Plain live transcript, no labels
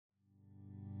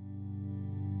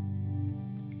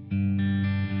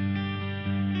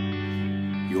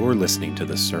You're listening to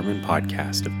the Sermon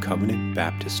Podcast of Covenant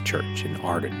Baptist Church in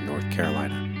Arden, North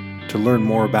Carolina. To learn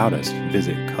more about us,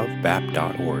 visit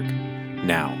covbap.org.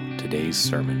 Now, today's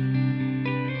sermon.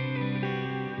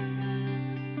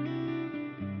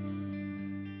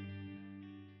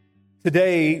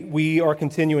 Today, we are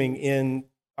continuing in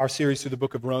our series through the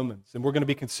book of Romans, and we're going to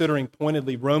be considering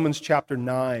pointedly Romans chapter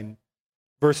 9,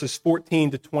 verses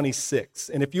 14 to 26.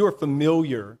 And if you are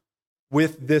familiar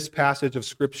with this passage of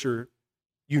Scripture,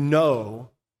 you know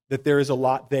that there is a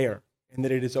lot there and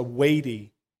that it is a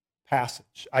weighty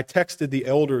passage. I texted the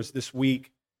elders this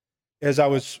week as I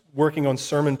was working on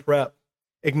sermon prep,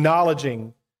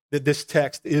 acknowledging that this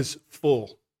text is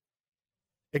full,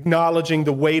 acknowledging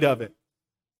the weight of it,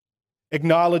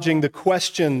 acknowledging the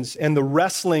questions and the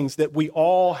wrestlings that we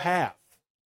all have.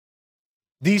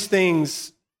 These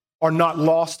things are not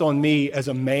lost on me as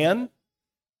a man.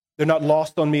 They're not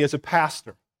lost on me as a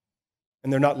pastor.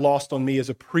 And they're not lost on me as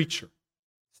a preacher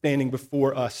standing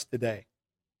before us today.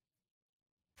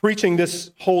 Preaching this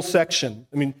whole section,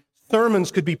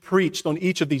 sermons could be preached on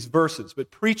each of these verses, but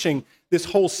preaching this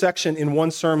whole section in one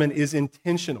sermon is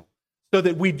intentional so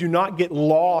that we do not get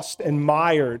lost and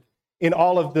mired in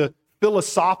all of the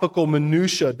philosophical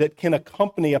minutia that can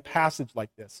accompany a passage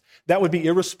like this. That would be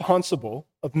irresponsible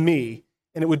of me,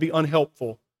 and it would be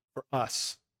unhelpful for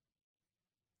us.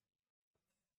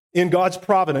 In God's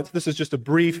providence, this is just a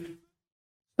brief,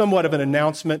 somewhat of an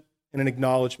announcement and an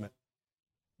acknowledgement.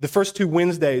 The first 2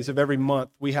 Wednesdays of every month,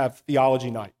 we have theology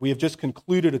night. We have just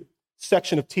concluded a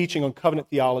section of teaching on covenant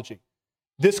theology.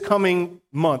 This coming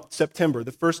month, September,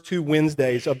 the first 2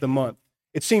 Wednesdays of the month,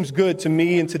 it seems good to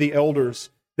me and to the elders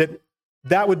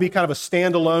that would be kind of a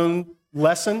standalone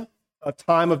lesson, a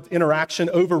time of interaction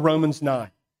over Romans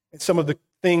 9 and some of the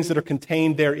things that are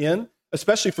contained therein,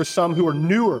 especially for some who are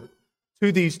newer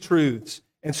to these truths.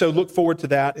 And so look forward to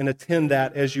that and attend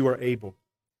that as you are able.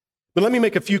 But let me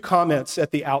make a few comments at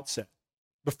the outset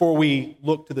before we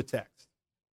look to the text.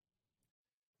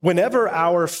 Whenever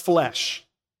our flesh,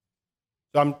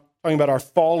 so I'm talking about our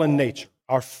fallen nature,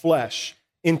 our flesh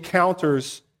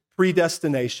encounters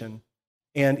predestination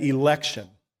and election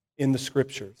in the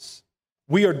Scriptures,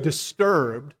 we are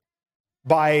disturbed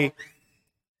by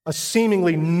a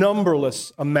seemingly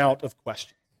numberless amount of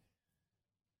questions.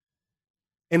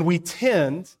 And we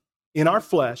tend, in our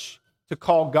flesh, to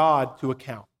call God to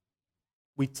account.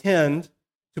 We tend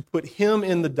to put him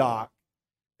in the dock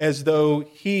as though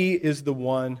he is the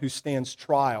one who stands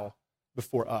trial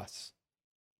before us.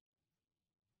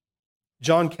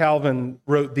 John Calvin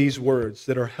wrote these words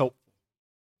that are helpful.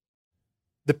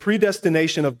 The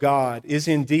predestination of God is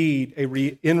indeed,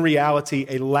 in reality,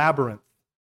 a labyrinth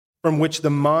from which the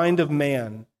mind of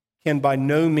man can by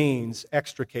no means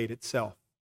extricate itself.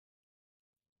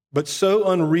 But so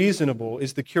unreasonable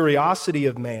is the curiosity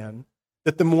of man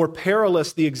that the more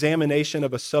perilous the examination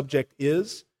of a subject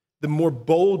is, the more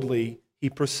boldly he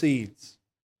proceeds.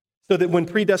 So that when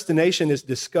predestination is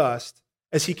discussed,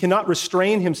 as he cannot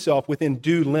restrain himself within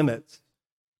due limits,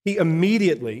 he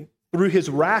immediately, through his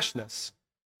rashness,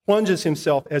 plunges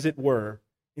himself, as it were,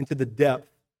 into the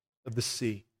depth of the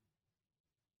sea.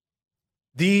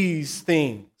 These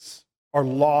things are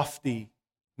lofty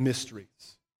mysteries.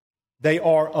 They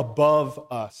are above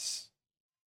us.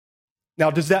 Now,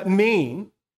 does that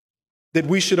mean that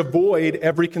we should avoid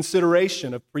every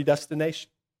consideration of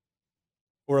predestination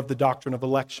or of the doctrine of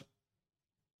election?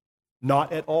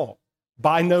 Not at all.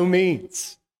 By no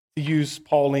means, to use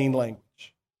Pauline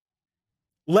language.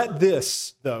 Let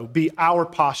this, though, be our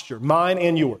posture, mine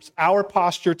and yours, our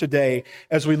posture today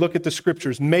as we look at the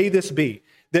Scriptures. May this be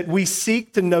that we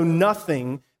seek to know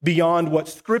nothing beyond what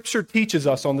Scripture teaches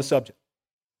us on the subject.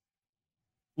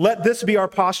 Let this be our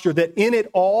posture, that in it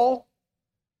all,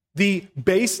 the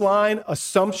baseline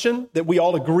assumption that we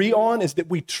all agree on is that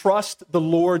we trust the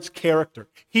Lord's character.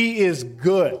 He is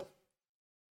good.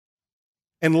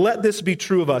 And let this be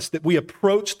true of us, that we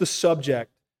approach the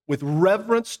subject with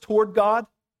reverence toward God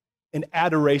and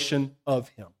adoration of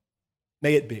him.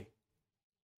 May it be.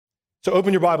 So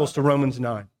open your Bibles to Romans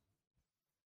 9.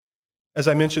 As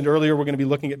I mentioned earlier, we're going to be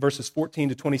looking at verses 14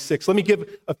 to 26. Let me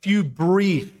give a few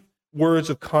brief words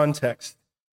of context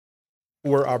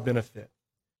for our benefit.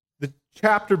 The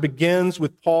chapter begins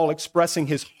with Paul expressing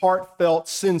his heartfelt,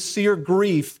 sincere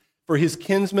grief for his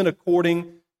kinsmen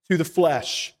according to the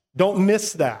flesh. Don't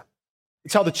miss that.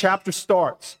 It's how the chapter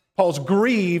starts. Paul's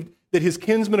grieved that his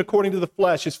kinsmen according to the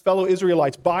flesh, his fellow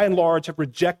Israelites, by and large, have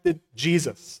rejected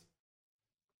Jesus.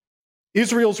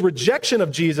 Israel's rejection of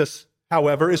Jesus,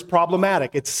 however, is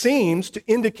problematic. It seems to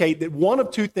indicate that one of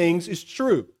two things is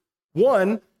true.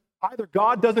 One, either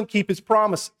God doesn't keep his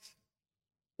promises,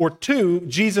 or two,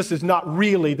 Jesus is not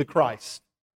really the Christ.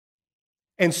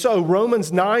 And so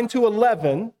Romans 9 to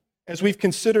 11, as we've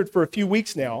considered for a few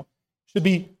weeks now, should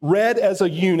be read as a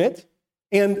unit.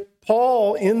 And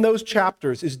Paul, in those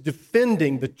chapters, is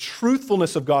defending the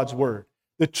truthfulness of God's word,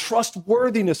 the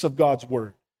trustworthiness of God's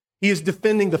word. He is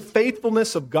defending the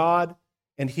faithfulness of God,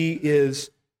 and he is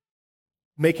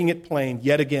making it plain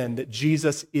yet again that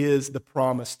Jesus is the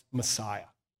promised Messiah.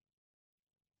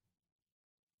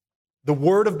 The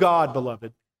word of God,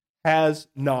 beloved, has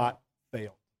not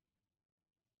failed.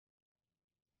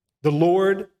 The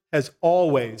Lord has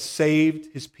always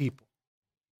saved his people.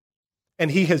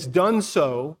 And he has done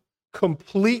so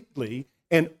completely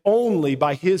and only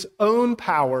by his own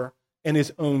power and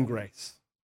his own grace.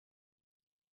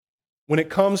 When it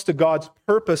comes to God's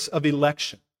purpose of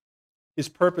election, his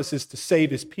purpose is to save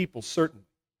his people, certainly.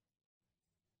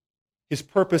 His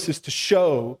purpose is to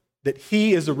show that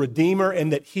he is a redeemer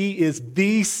and that he is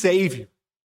the Savior.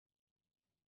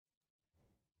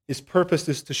 His purpose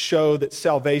is to show that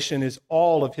salvation is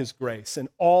all of his grace and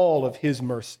all of his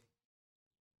mercy.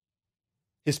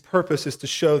 His purpose is to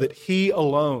show that he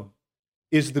alone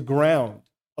is the ground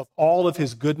of all of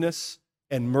his goodness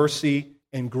and mercy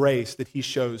and grace that he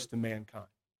shows to mankind.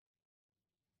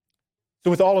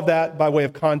 So with all of that by way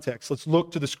of context, let's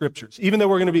look to the scriptures. Even though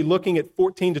we're going to be looking at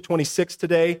 14 to 26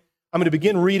 today, I'm going to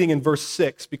begin reading in verse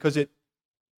 6 because it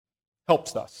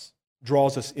helps us,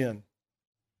 draws us in.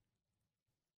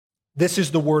 This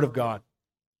is the word of God.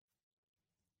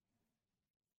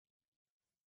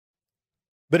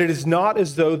 But it is not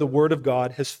as though the word of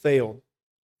God has failed.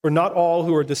 For not all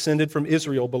who are descended from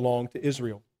Israel belong to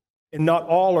Israel. And not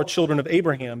all are children of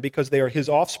Abraham because they are his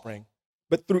offspring.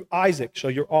 But through Isaac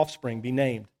shall your offspring be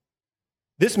named.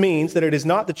 This means that it is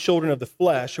not the children of the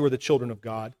flesh who are the children of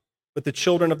God, but the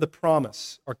children of the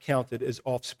promise are counted as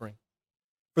offspring.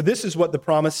 For this is what the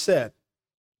promise said.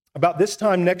 About this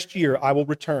time next year I will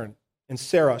return, and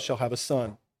Sarah shall have a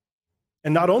son.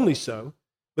 And not only so,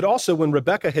 but also when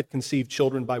Rebekah had conceived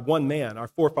children by one man, our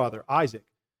forefather Isaac,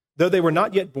 though they were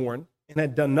not yet born and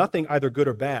had done nothing either good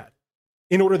or bad,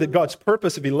 in order that God's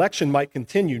purpose of election might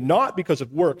continue, not because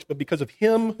of works, but because of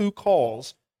him who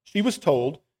calls, she was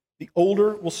told, the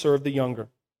older will serve the younger.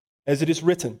 As it is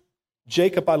written,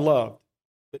 Jacob I loved,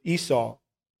 but Esau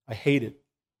I hated.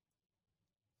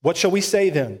 What shall we say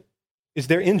then? Is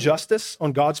there injustice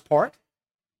on God's part?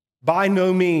 By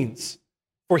no means.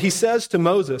 For he says to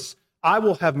Moses, I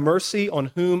will have mercy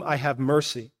on whom I have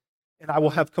mercy, and I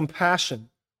will have compassion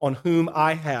on whom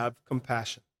I have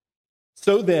compassion.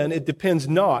 So then, it depends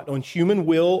not on human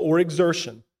will or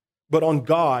exertion, but on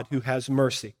God who has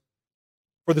mercy.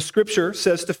 For the scripture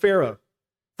says to Pharaoh,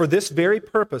 for this very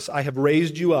purpose I have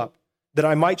raised you up, that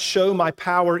I might show my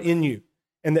power in you,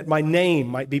 and that my name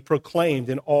might be proclaimed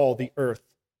in all the earth.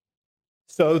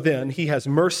 So then, he has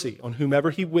mercy on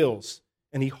whomever he wills,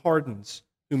 and he hardens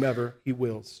whomever he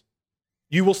wills.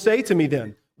 You will say to me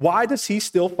then, why does he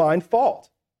still find fault?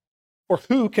 For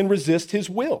who can resist his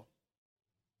will?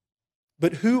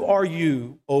 But who are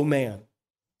you, O man,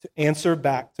 to answer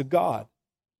back to God?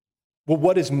 Will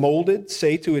what is molded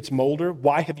say to its molder,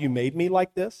 why have you made me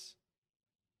like this?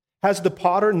 Has the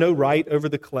potter no right over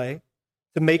the clay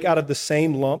to make out of the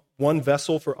same lump one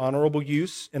vessel for honorable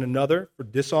use and another for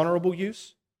dishonorable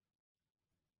use?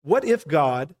 What if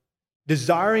God,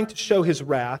 desiring to show his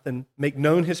wrath and make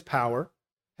known his power,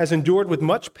 has endured with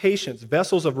much patience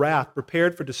vessels of wrath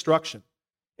prepared for destruction,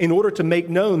 in order to make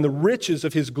known the riches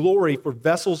of his glory for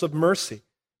vessels of mercy,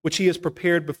 which he has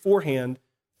prepared beforehand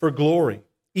for glory,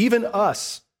 even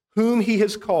us, whom he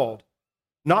has called,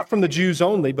 not from the Jews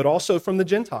only, but also from the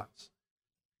Gentiles.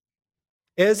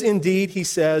 As indeed he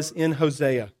says in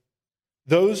Hosea,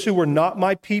 those who were not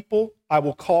my people, I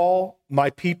will call my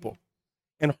people,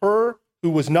 and her who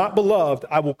was not beloved,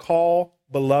 I will call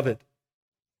beloved.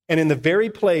 And in the very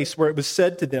place where it was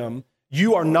said to them,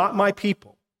 you are not my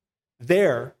people,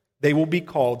 there they will be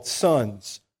called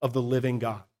sons of the living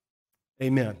God.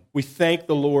 Amen. We thank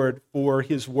the Lord for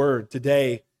his word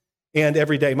today and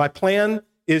every day. My plan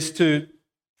is to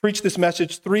preach this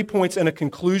message 3 points and a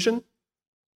conclusion,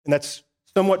 and that's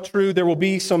somewhat true. There will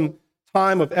be some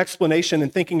time of explanation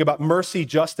and thinking about mercy,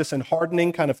 justice, and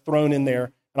hardening kind of thrown in there,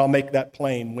 and I'll make that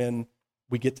plain when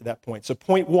we get to that point. So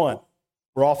point one,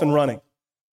 we're off and running.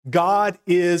 God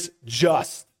is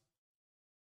just.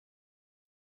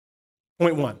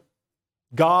 Point one,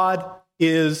 God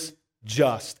is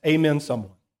just. Amen,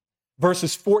 someone.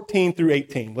 Verses 14 through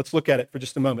 18. Let's look at it for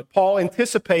just a moment. Paul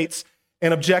anticipates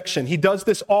an objection. He does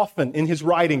this often in his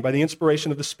writing by the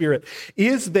inspiration of the Spirit.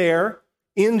 Is there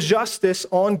injustice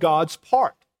on God's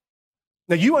part?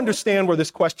 Now, you understand where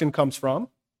this question comes from.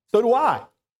 So do I.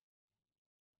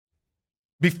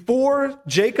 Before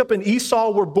Jacob and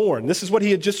Esau were born, this is what he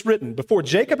had just written. Before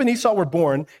Jacob and Esau were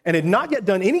born and had not yet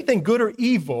done anything good or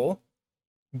evil,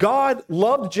 God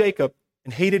loved Jacob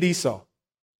and hated Esau.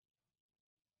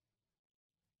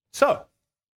 So,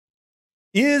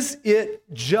 is it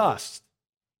just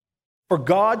for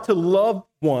God to love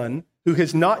one who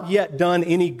has not yet done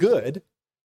any good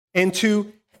and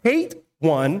to hate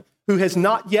one who has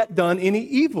not yet done any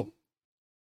evil?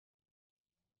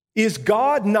 Is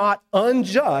God not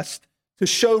unjust to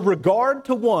show regard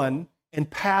to one and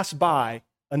pass by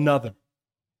another?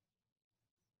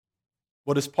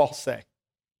 What does Paul say?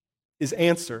 His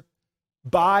answer,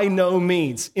 by no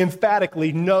means,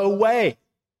 emphatically, no way.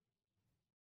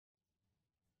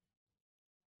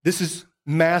 This is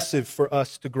massive for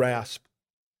us to grasp.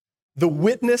 The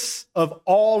witness of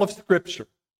all of Scripture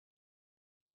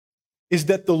is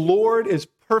that the Lord is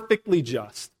perfectly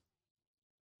just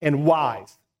and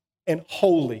wise and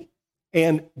holy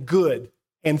and good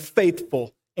and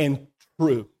faithful and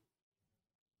true.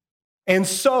 And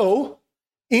so,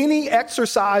 any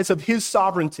exercise of his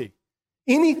sovereignty,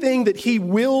 anything that he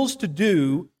wills to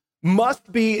do,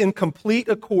 must be in complete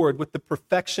accord with the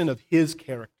perfection of his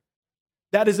character.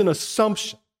 That is an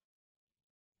assumption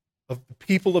of the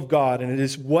people of God, and it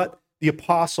is what the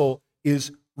apostle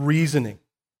is reasoning.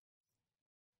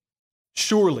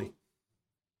 Surely,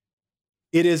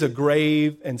 it is a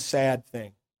grave and sad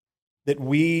thing that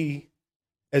we,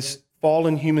 as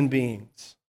fallen human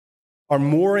beings, are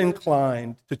more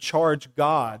inclined to charge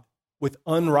God with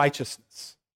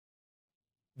unrighteousness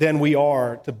than we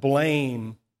are to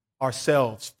blame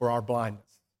ourselves for our blindness.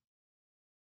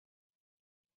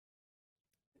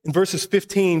 In verses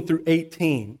 15 through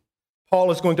 18,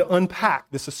 Paul is going to unpack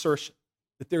this assertion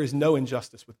that there is no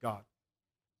injustice with God.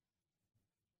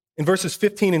 In verses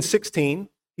 15 and 16,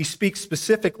 he speaks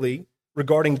specifically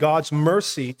regarding God's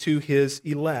mercy to his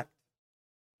elect.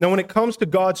 Now, when it comes to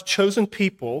God's chosen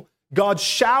people, God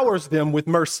showers them with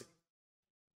mercy.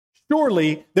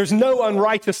 Surely there's no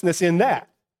unrighteousness in that,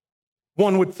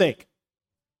 one would think.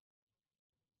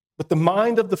 But the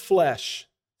mind of the flesh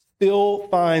still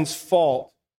finds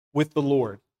fault with the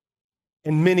Lord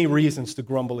and many reasons to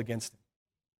grumble against him.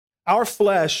 Our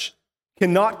flesh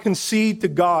cannot concede to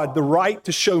God the right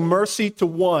to show mercy to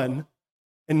one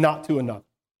and not to another.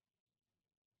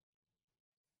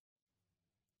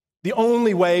 The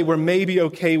only way we're maybe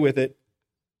okay with it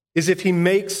is if he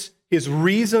makes his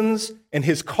reasons and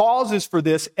his causes for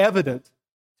this evident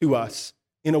to us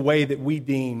in a way that we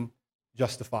deem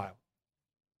justifiable.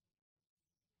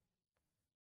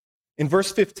 In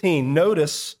verse 15,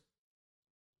 notice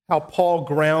how Paul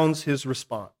grounds his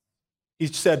response. He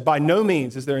said, by no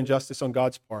means is there injustice on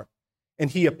God's part. And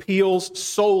he appeals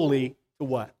solely to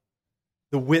what?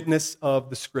 The witness of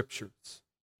the Scriptures.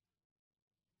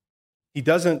 He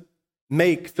doesn't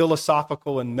make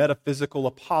philosophical and metaphysical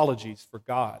apologies for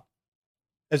God,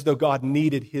 as though God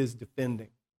needed his defending.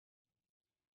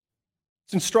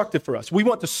 It's instructive for us. We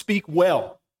want to speak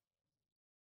well.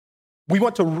 We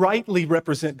want to rightly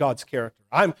represent God's character.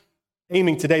 I'm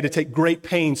aiming today to take great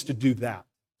pains to do that,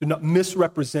 to not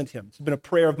misrepresent him. It's been a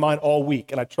prayer of mine all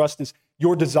week, and I trust it's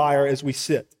your desire as we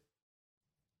sit.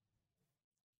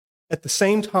 At the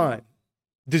same time,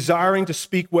 desiring to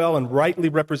speak well and rightly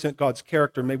represent God's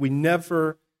character, may we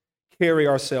never carry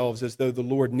ourselves as though the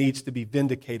Lord needs to be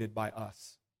vindicated by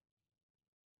us.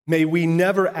 May we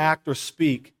never act or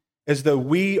speak as though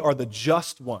we are the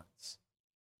just ones,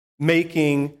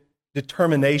 making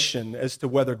determination as to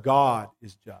whether God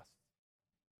is just.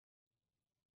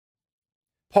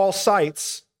 Paul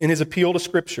cites in his appeal to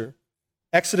Scripture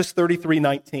Exodus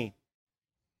 33:19.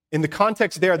 In the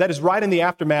context there, that is right in the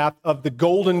aftermath of the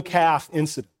golden calf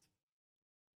incident.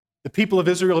 The people of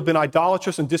Israel have been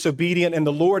idolatrous and disobedient, and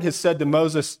the Lord has said to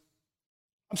Moses,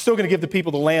 I'm still going to give the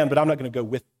people the land, but I'm not going to go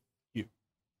with you.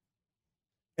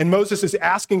 And Moses is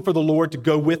asking for the Lord to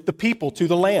go with the people to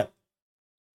the land.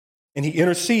 And he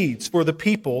intercedes for the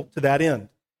people to that end.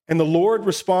 And the Lord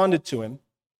responded to him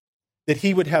that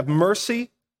he would have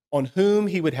mercy on whom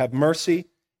he would have mercy,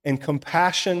 and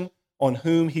compassion on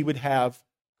whom he would have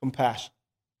compassion.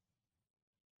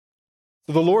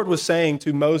 So the Lord was saying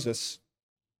to Moses,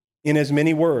 in as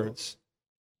many words,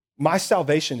 my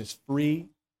salvation is free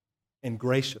and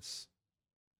gracious.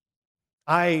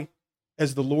 I,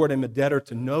 as the Lord, am a debtor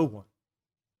to no one.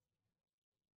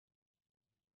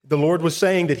 The Lord was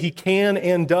saying that he can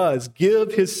and does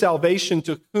give his salvation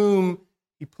to whom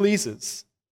he pleases,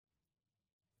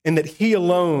 and that he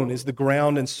alone is the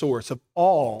ground and source of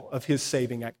all of his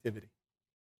saving activity.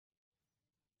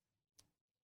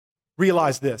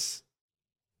 Realize this.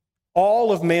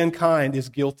 All of mankind is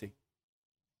guilty.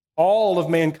 All of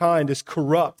mankind is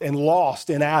corrupt and lost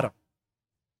in Adam.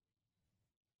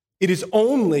 It is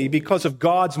only because of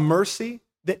God's mercy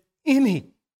that any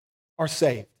are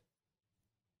saved.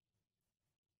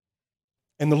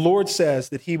 And the Lord says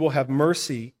that he will have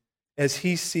mercy as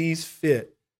he sees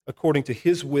fit, according to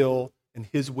his will and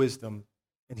his wisdom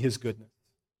and his goodness.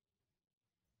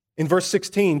 In verse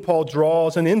 16, Paul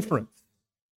draws an inference.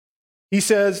 He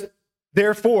says,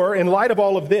 therefore, in light of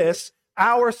all of this,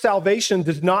 our salvation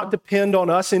does not depend on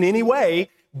us in any way,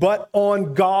 but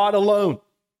on God alone.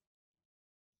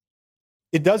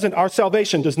 Our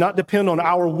salvation does not depend on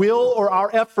our will or our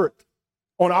effort,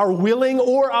 on our willing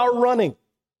or our running.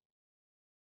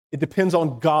 It depends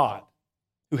on God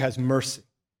who has mercy.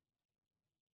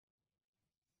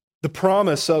 The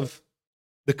promise of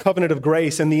the covenant of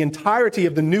grace and the entirety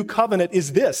of the new covenant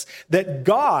is this, that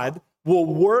God will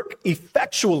work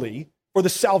effectually for the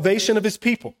salvation of his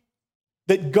people,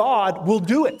 that God will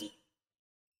do it.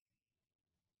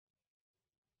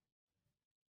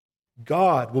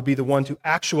 God will be the one to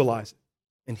actualize it,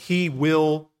 and he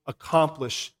will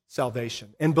accomplish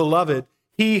salvation. And beloved,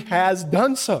 he has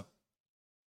done so.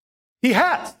 He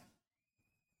has.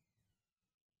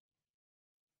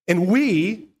 And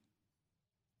we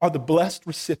are the blessed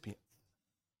recipients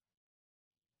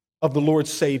of the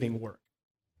Lord's saving work.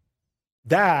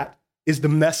 That is the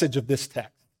message of this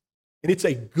text. And it's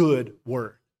a good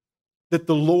word, that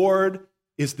the Lord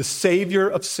is the Savior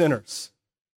of sinners.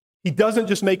 He doesn't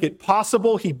just make it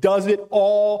possible, he does it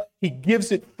all. He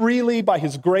gives it freely by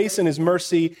his grace and his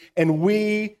mercy, and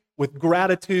we, with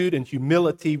gratitude and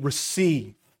humility,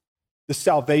 receive the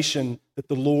salvation that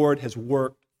the Lord has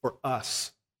worked for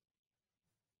us.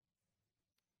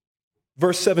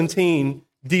 Verse 17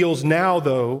 deals now,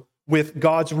 though, with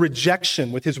God's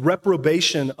rejection, with his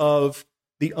reprobation of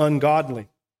the ungodly.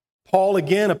 Paul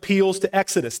again appeals to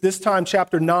Exodus, this time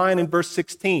chapter 9 and verse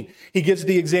 16. He gives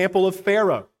the example of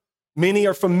Pharaoh. Many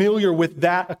are familiar with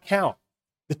that account,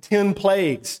 the 10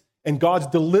 plagues and God's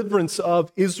deliverance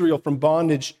of Israel from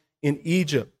bondage in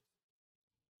Egypt.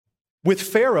 With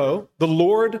Pharaoh, the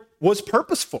Lord was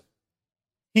purposeful.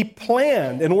 He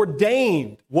planned and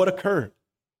ordained what occurred.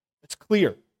 It's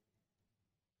clear.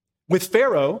 With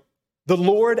Pharaoh, the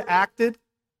Lord acted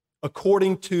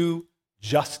according to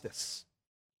justice.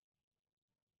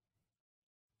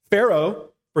 Pharaoh,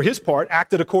 for his part,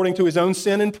 acted according to his own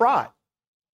sin and pride.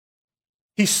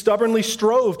 He stubbornly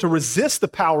strove to resist the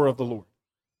power of the Lord.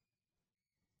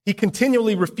 He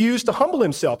continually refused to humble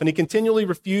himself, and he continually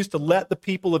refused to let the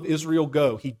people of Israel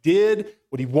go. He did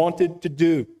what he wanted to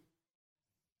do.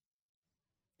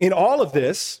 In all of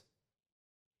this,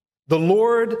 the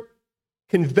Lord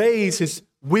conveys his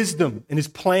wisdom and his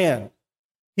plan.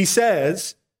 He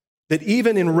says that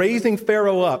even in raising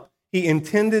Pharaoh up, he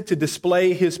intended to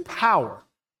display his power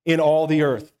in all the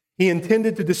earth. He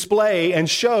intended to display and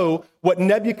show what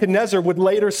Nebuchadnezzar would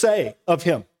later say of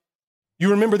him.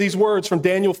 You remember these words from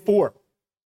Daniel 4,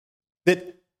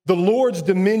 that the Lord's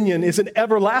dominion is an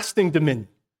everlasting dominion,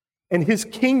 and his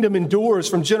kingdom endures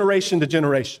from generation to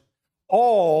generation.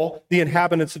 All the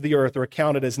inhabitants of the earth are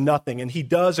accounted as nothing, and he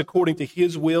does according to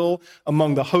his will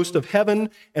among the host of heaven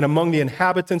and among the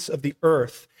inhabitants of the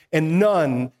earth, and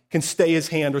none can stay his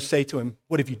hand or say to him,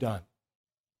 "What have you done?"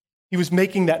 He was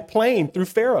making that plain through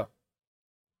Pharaoh.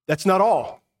 That's not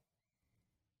all.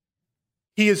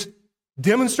 He is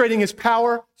demonstrating his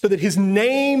power so that his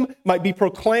name might be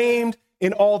proclaimed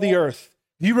in all the earth.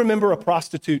 Do you remember a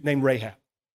prostitute named Rahab?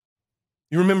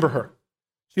 You remember her?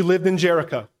 She lived in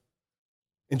Jericho.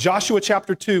 In Joshua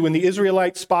chapter 2, when the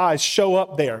Israelite spies show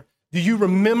up there, do you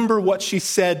remember what she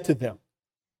said to them?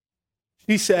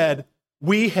 She said,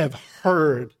 "We have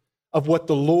heard of what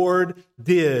the Lord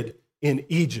did in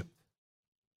Egypt."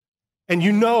 And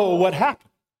you know what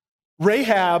happened.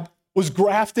 Rahab was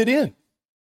grafted in.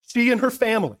 She and her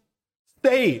family,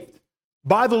 saved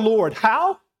by the Lord.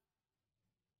 How?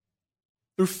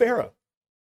 Through Pharaoh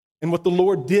and what the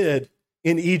Lord did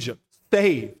in Egypt.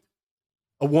 Saved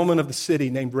a woman of the city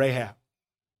named Rahab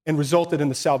and resulted in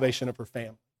the salvation of her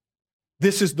family.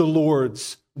 This is the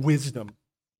Lord's wisdom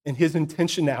and his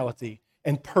intentionality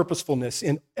and purposefulness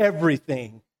in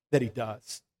everything that he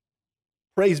does.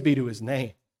 Praise be to his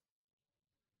name.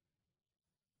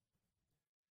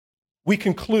 We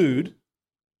conclude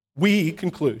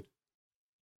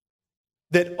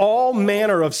that all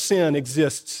manner of sin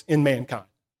exists in mankind.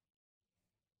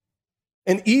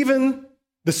 And even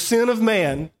the sin of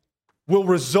man will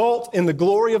result in the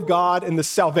glory of God and the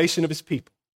salvation of his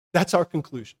people. That's our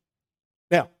conclusion.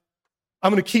 Now,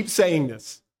 I'm going to keep saying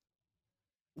this.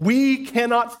 We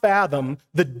cannot fathom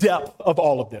the depth of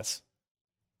all of this.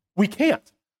 We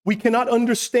can't. We cannot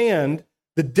understand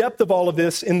the depth of all of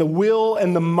this in the will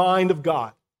and the mind of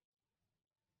God.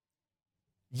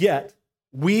 Yet,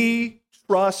 we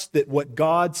trust that what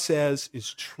God says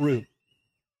is true.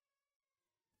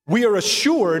 We are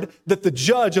assured that the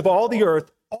judge of all the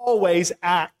earth always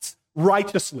acts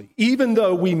righteously, even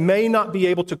though we may not be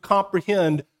able to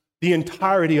comprehend the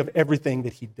entirety of everything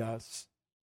that he does.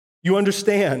 You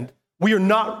understand, we are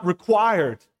not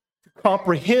required to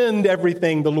comprehend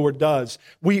everything the Lord does.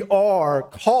 We are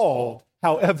called,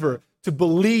 however, to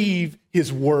believe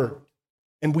his word,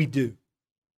 and we do.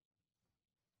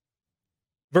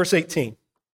 Verse 18.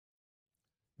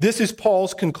 This is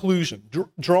Paul's conclusion,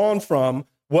 drawn from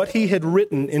what he had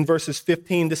written in verses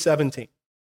 15 to 17.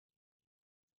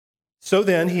 So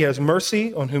then, he has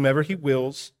mercy on whomever he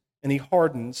wills, and he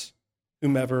hardens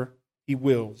whomever he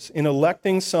wills. In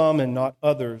electing some and not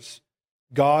others,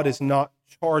 God is not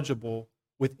chargeable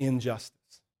with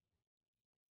injustice.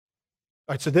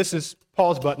 All right, so this is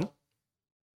Paul's button.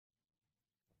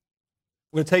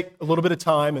 We're going to take a little bit of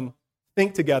time and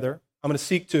think together. I'm going to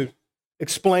seek to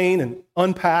explain and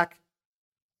unpack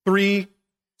three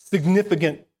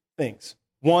significant things.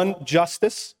 One,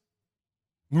 justice,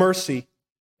 mercy,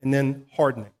 and then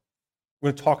hardening. We're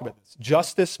going to talk about this.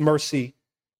 Justice, mercy,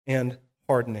 and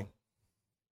hardening.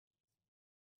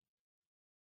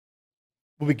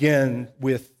 We'll begin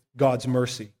with God's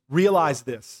mercy. Realize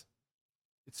this.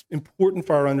 It's important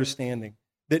for our understanding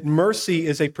that mercy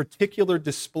is a particular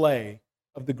display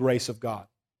of the grace of God.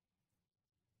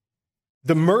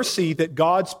 The mercy that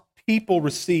God's people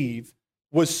receive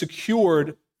was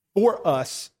secured for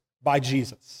us by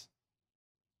Jesus.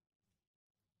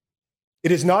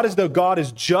 It is not as though God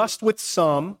is just with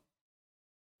some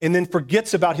and then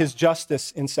forgets about his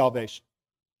justice in salvation.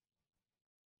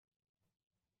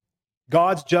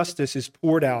 God's justice is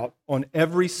poured out on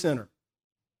every sinner,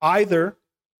 either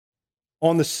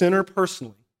on the sinner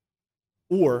personally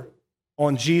or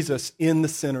on Jesus in the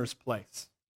sinner's place.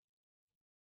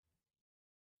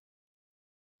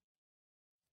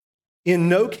 In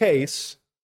no case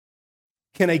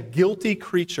can a guilty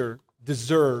creature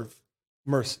deserve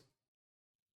mercy.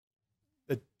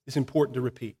 That is important to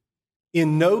repeat.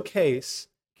 In no case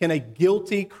can a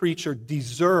guilty creature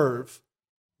deserve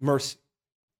mercy.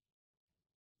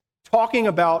 Talking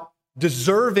about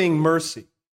deserving mercy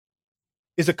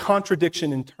is a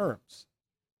contradiction in terms,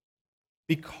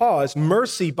 because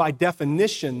mercy, by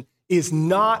definition, is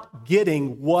not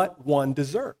getting what one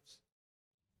deserves.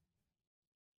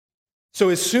 So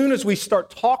as soon as we start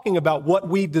talking about what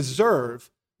we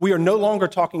deserve, we are no longer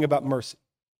talking about mercy.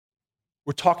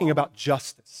 We're talking about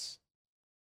justice.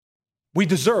 We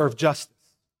deserve justice.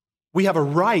 We have a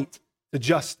right to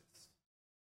justice.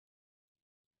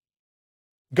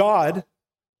 God,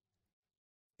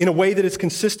 in a way that is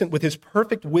consistent with his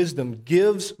perfect wisdom,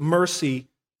 gives mercy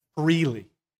freely.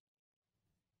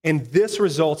 And this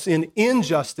results in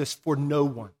injustice for no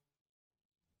one.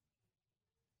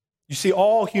 You see,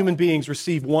 all human beings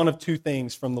receive one of two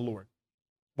things from the Lord.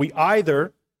 We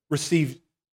either receive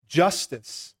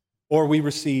justice or we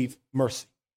receive mercy.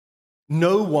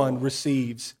 No one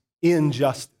receives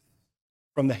injustice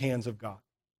from the hands of God.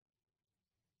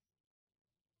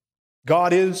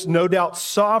 God is no doubt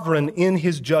sovereign in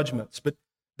his judgments, but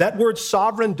that word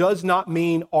sovereign does not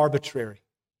mean arbitrary.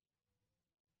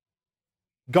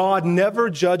 God never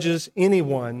judges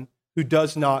anyone who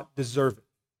does not deserve it.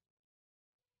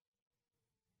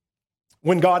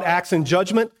 When God acts in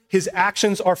judgment, his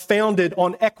actions are founded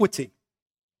on equity.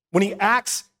 When he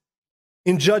acts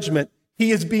in judgment,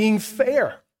 he is being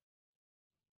fair.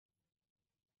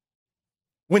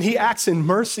 When he acts in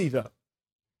mercy, though,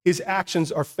 his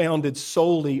actions are founded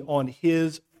solely on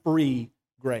his free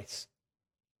grace.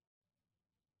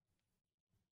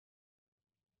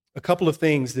 A couple of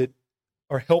things that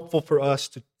are helpful for us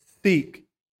to seek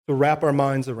to wrap our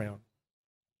minds around.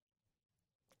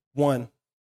 One,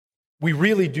 we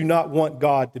really do not want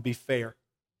God to be fair.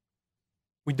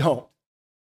 We don't.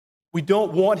 We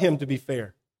don't want him to be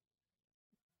fair.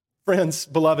 Friends,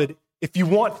 beloved, if you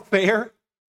want fair,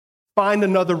 find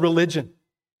another religion.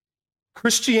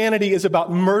 Christianity is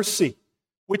about mercy,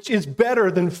 which is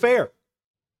better than fair.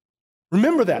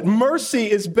 Remember that. Mercy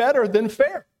is better than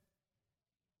fair.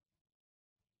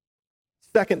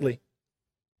 Secondly,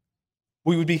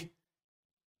 we would be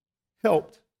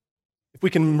helped if we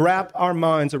can wrap our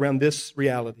minds around this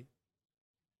reality.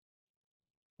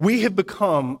 We have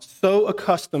become so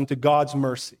accustomed to God's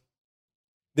mercy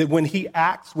that when he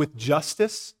acts with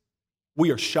justice,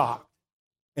 we are shocked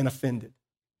and offended.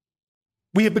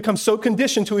 We have become so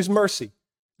conditioned to his mercy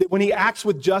that when he acts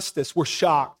with justice, we're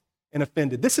shocked and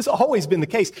offended. This has always been the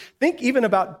case. Think even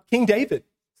about King David.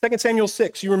 2 Samuel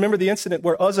 6, you remember the incident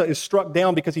where Uzzah is struck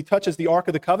down because he touches the Ark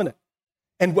of the Covenant.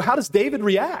 And how does David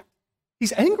react?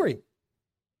 He's angry.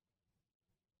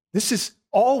 This is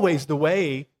always the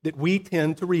way that we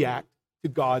tend to react to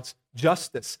God's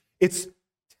justice. It's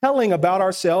telling about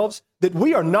ourselves that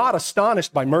we are not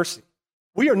astonished by mercy.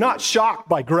 We are not shocked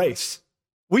by grace.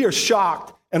 We are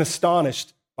shocked and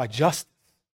astonished by justice.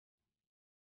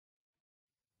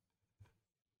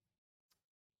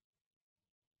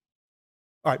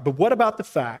 All right, but what about the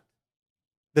fact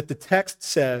that the text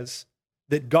says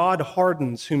that God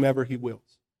hardens whomever he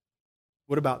wills?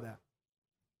 What about that?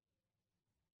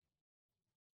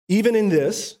 Even in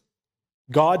this,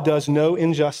 God does no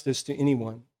injustice to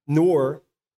anyone, nor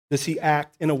does he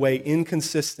act in a way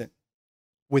inconsistent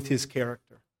with his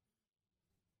character.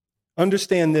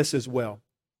 Understand this as well.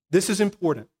 This is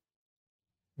important.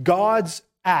 God's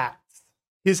acts,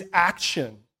 his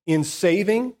action in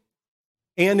saving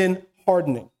and in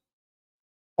hardening,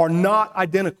 are not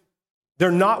identical.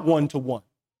 They're not one-to-one.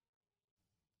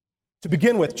 To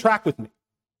begin with, track with me.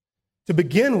 To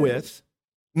begin with,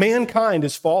 mankind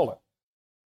is fallen.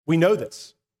 We know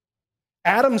this.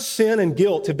 Adam's sin and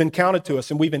guilt have been counted to us,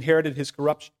 and we've inherited his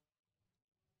corruption.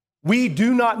 We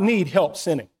do not need help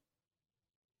sinning.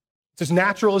 It's as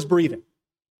natural as breathing.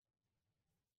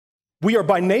 We are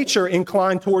by nature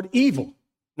inclined toward evil,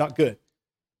 not good.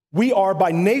 We are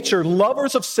by nature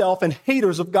lovers of self and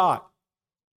haters of God.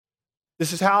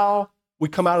 This is how we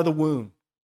come out of the womb.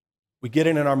 We get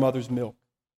it in our mother's milk.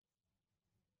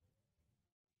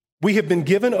 We have been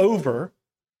given over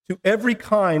to every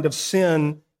kind of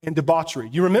sin and debauchery.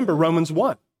 You remember Romans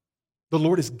 1. The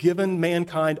Lord has given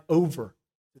mankind over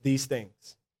to these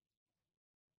things.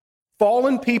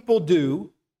 Fallen people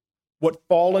do what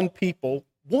fallen people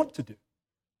want to do.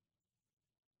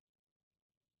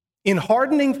 In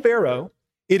hardening Pharaoh,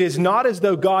 it is not as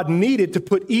though God needed to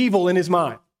put evil in his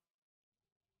mind.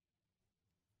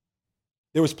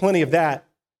 There was plenty of that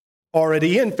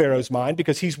already in Pharaoh's mind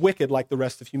because he's wicked like the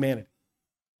rest of humanity.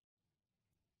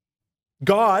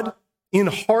 God, in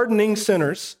hardening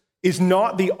sinners, is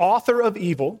not the author of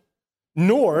evil,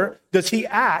 nor does he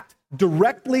act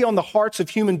directly on the hearts of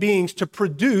human beings to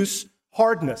produce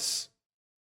hardness.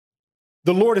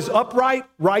 The Lord is upright,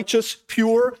 righteous,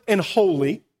 pure, and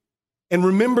holy. And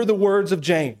remember the words of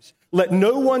James. Let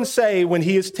no one say when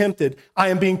he is tempted, I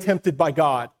am being tempted by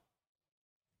God.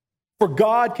 For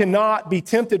God cannot be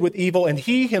tempted with evil, and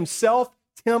he himself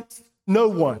tempts no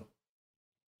one.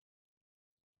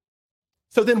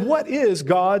 So then what is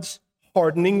God's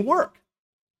hardening work?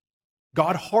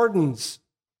 God hardens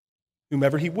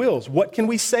whomever he wills. What can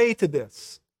we say to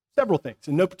this? Several things,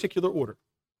 in no particular order.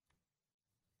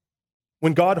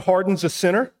 When God hardens a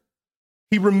sinner,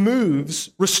 he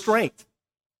removes restraint.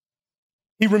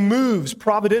 He removes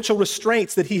providential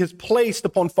restraints that he has placed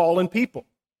upon fallen people.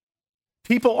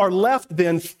 People are left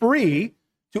then free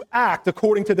to act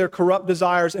according to their corrupt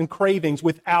desires and cravings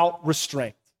without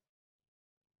restraint.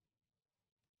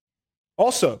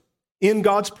 Also, in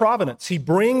God's providence, he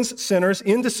brings sinners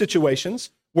into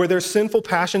situations where their sinful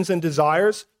passions and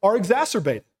desires are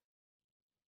exacerbated.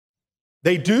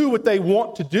 They do what they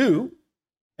want to do,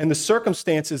 and the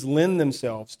circumstances lend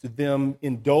themselves to them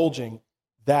indulging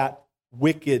that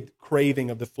wicked craving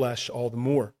of the flesh all the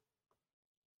more.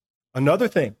 Another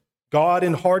thing, God,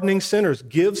 in hardening sinners,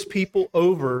 gives people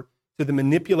over to the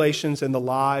manipulations and the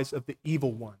lies of the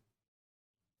evil one.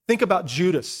 Think about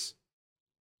Judas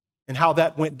and how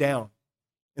that went down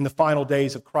in the final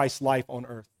days of Christ's life on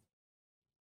earth.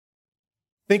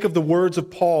 Think of the words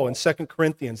of Paul in 2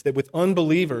 Corinthians that with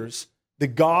unbelievers, the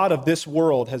God of this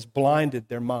world has blinded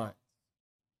their minds.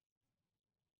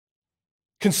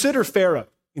 Consider Pharaoh,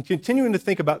 and continuing to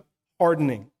think about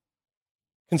hardening.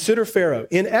 Consider Pharaoh.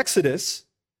 In Exodus,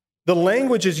 the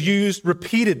language is used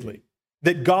repeatedly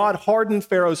that God hardened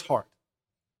Pharaoh's heart,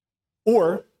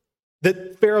 or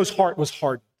that Pharaoh's heart was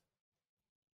hardened.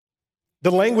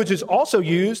 The language is also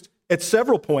used at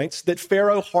several points that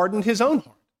Pharaoh hardened his own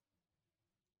heart.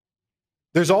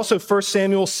 There's also 1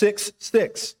 Samuel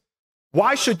 6:6.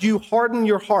 Why should you harden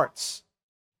your hearts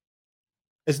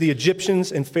as the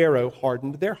Egyptians and Pharaoh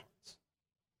hardened their hearts?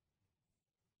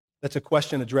 That's a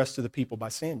question addressed to the people by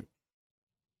Samuel.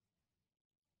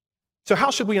 So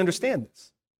how should we understand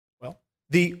this? Well,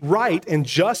 the right and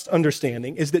just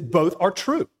understanding is that both are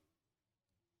true.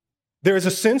 There is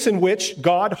a sense in which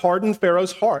God hardened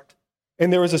Pharaoh's heart,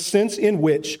 and there is a sense in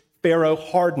which Pharaoh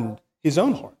hardened his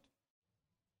own heart.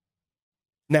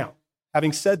 Now,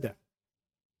 having said that,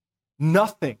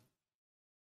 nothing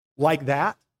like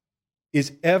that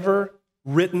is ever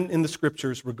written in the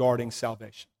scriptures regarding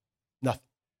salvation? Nothing.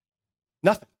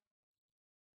 Nothing.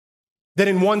 That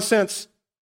in one sense,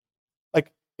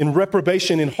 like in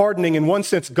reprobation, in hardening, in one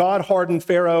sense, God hardened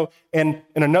Pharaoh, and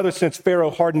in another sense,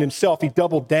 Pharaoh hardened himself. He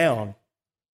doubled down.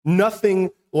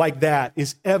 Nothing like that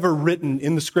is ever written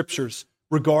in the scriptures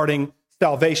regarding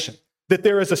salvation. That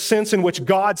there is a sense in which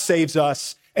God saves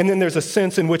us, and then there's a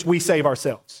sense in which we save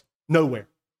ourselves. Nowhere.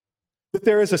 That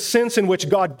there is a sense in which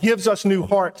God gives us new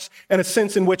hearts, and a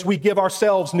sense in which we give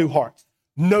ourselves new hearts.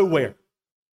 Nowhere.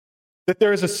 That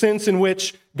there is a sense in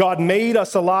which God made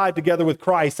us alive together with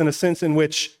Christ, and a sense in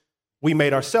which we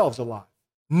made ourselves alive.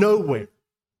 Nowhere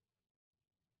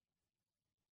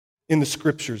in the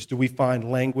scriptures do we find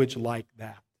language like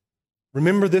that.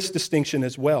 Remember this distinction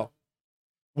as well.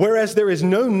 Whereas there is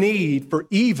no need for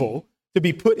evil to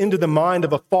be put into the mind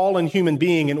of a fallen human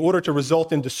being in order to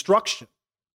result in destruction,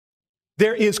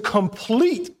 there is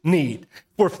complete need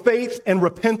for faith and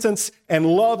repentance and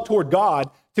love toward God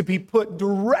to be put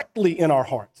directly in our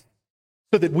hearts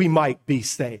so that we might be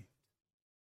saved.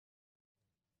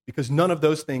 Because none of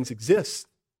those things exist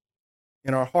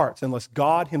in our hearts unless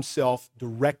God himself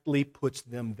directly puts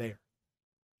them there.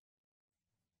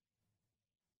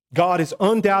 God is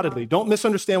undoubtedly, don't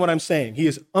misunderstand what I'm saying, he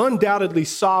is undoubtedly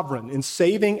sovereign in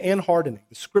saving and hardening.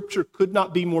 The scripture could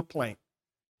not be more plain.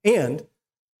 And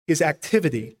his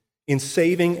activity in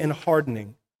saving and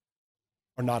hardening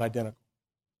are not identical.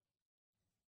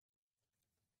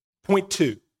 Point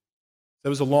 2. That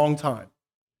was a long time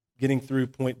getting through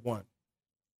point 1.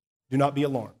 Do not be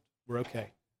alarmed. We're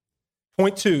okay.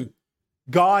 Point 2,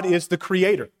 God is the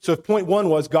creator. So if point 1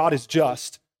 was God is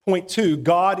just, point 2,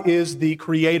 God is the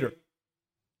creator.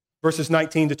 Verses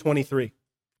 19 to 23.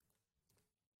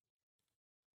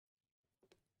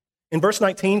 In verse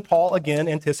 19, Paul again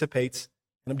anticipates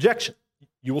an objection.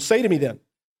 You will say to me then,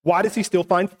 why does he still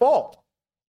find fault?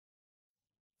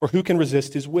 For who can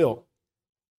resist his will?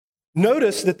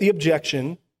 Notice that the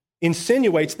objection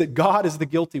insinuates that God is the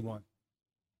guilty one,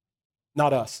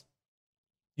 not us.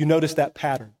 You notice that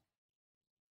pattern.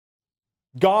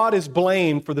 God is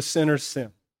blamed for the sinner's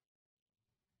sin.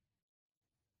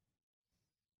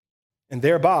 And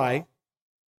thereby,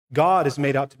 God is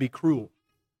made out to be cruel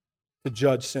to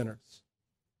judge sinners.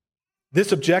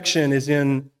 This objection is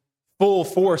in full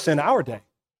force in our day,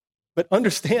 but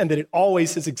understand that it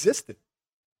always has existed.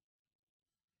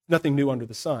 Nothing new under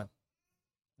the sun.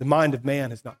 The mind of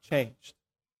man has not changed.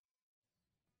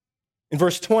 In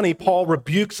verse 20, Paul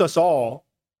rebukes us all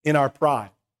in our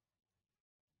pride.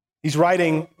 He's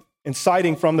writing and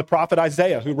citing from the prophet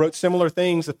Isaiah, who wrote similar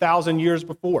things 1,000 years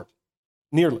before,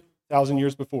 nearly 1,000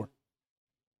 years before.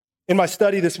 In my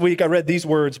study this week, I read these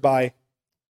words by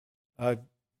a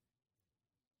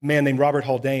man named Robert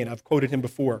Haldane. I've quoted him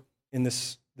before in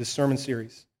this sermon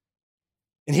series.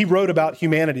 And he wrote about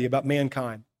humanity, about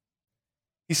mankind.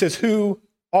 He says, who,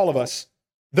 all of us,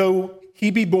 though he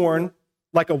be born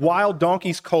like a wild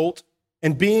donkey's colt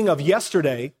and being of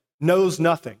yesterday, knows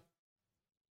nothing,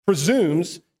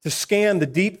 presumes to scan the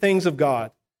deep things of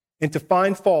God and to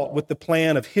find fault with the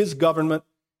plan of his government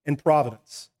and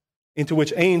providence, into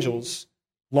which angels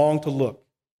long to look,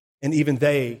 and even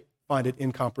they find it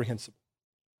incomprehensible.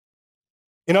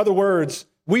 In other words,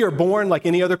 we are born like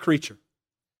any other creature.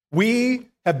 We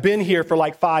have been here for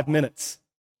like 5 minutes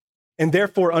and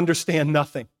therefore understand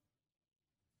nothing.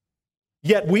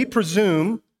 Yet we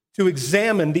presume to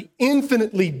examine the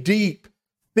infinitely deep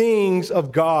things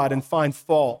of God and find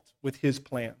fault with his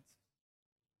plans.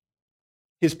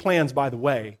 His plans, by the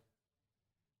way,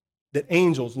 that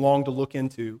angels long to look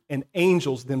into and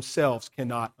angels themselves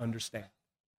cannot understand.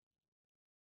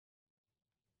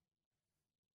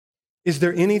 Is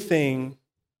there anything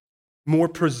more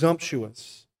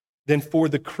presumptuous than for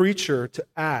the creature to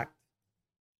act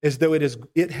as though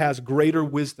it has greater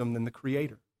wisdom than the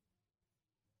Creator?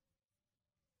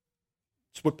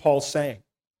 It's what Paul's saying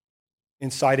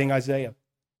in citing Isaiah.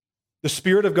 The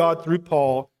Spirit of God through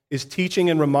Paul is teaching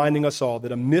and reminding us all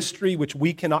that a mystery which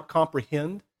we cannot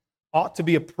comprehend ought to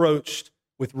be approached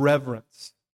with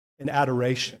reverence and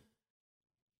adoration.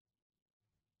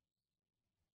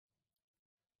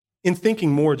 In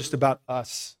thinking more just about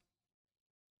us,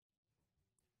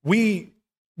 we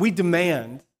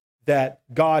demand that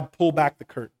God pull back the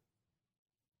curtain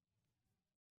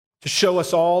to show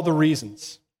us all the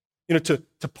reasons.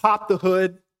 To pop the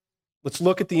hood, let's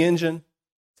look at the engine.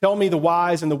 Tell me the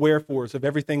whys and the wherefores of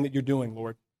everything that you're doing,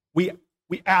 Lord. We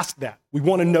ask that. We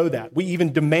want to know that. We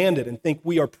even demand it and think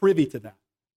we are privy to that.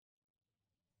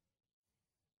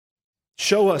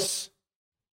 Show us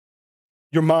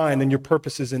your mind and your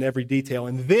purposes in every detail,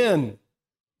 and then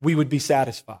we would be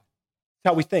satisfied.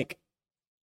 how we think.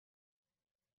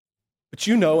 But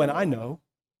you know, and I know,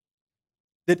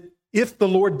 that if the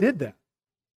Lord did that,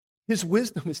 his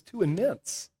wisdom is too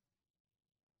immense.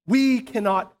 We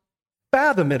cannot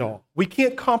fathom it all. We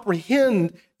can't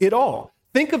comprehend it all.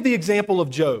 Think of the example of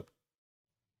Job.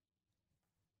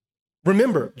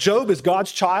 Remember, Job is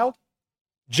God's child.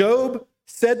 Job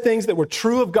said things that were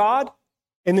true of God,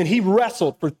 and then he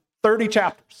wrestled for 30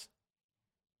 chapters.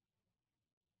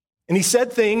 And he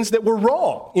said things that were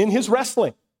wrong in his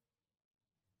wrestling.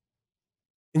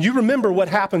 And you remember what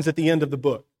happens at the end of the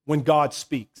book when God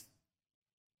speaks.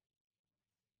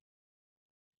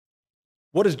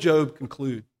 What does Job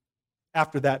conclude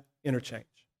after that interchange?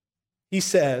 He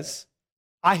says,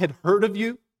 I had heard of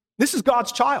you. This is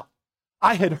God's child.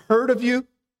 I had heard of you,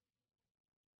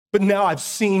 but now I've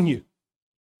seen you,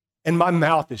 and my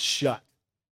mouth is shut,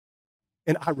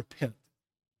 and I repent.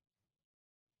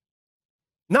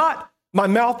 Not my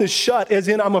mouth is shut as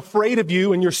in I'm afraid of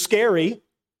you and you're scary,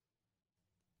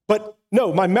 but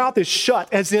no, my mouth is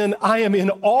shut as in I am in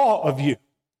awe of you.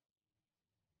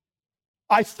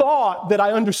 I thought that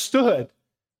I understood,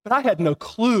 but I had no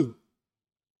clue.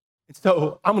 And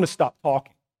so I'm going to stop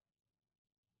talking.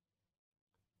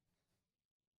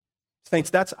 Saints,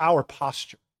 that's our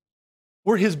posture.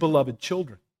 We're his beloved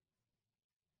children.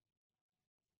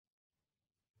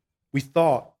 We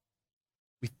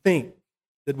think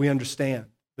that we understand,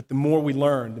 but the more we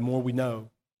learn, the more we know,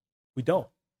 we don't.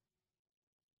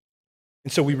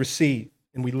 And so we receive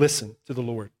and we listen to the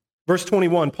Lord. Verse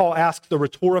 21, Paul asks a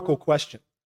rhetorical question.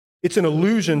 It's an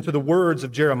allusion to the words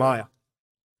of Jeremiah.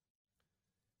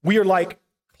 We are like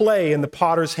clay in the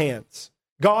potter's hands.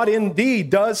 God indeed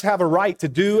does have a right to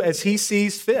do as he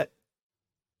sees fit.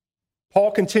 Paul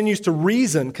continues to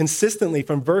reason consistently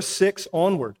from verse 6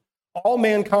 onward. All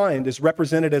mankind is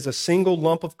represented as a single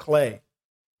lump of clay,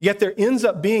 yet there ends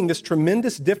up being this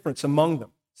tremendous difference among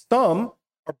them. Some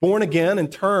are born again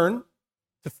and turn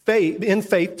in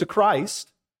faith to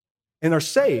Christ and are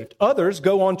saved. Others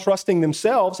go on trusting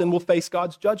themselves and will face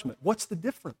God's judgment. What's the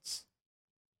difference?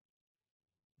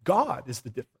 God is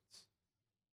the difference.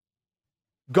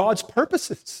 God's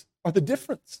purposes are the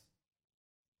difference.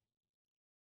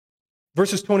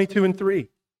 Verses 22 and 3.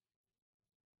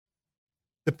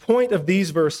 The point of these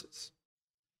verses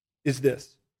is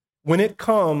this. When it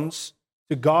comes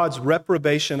to God's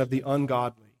reprobation of the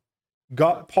ungodly,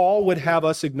 Paul would have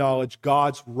us acknowledge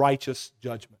God's righteous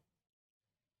judgment.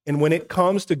 And when it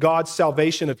comes to God's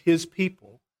salvation of his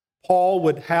people, Paul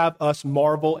would have us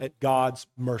marvel at God's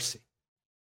mercy.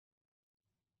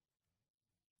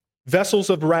 Vessels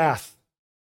of wrath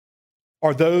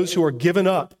are those who are given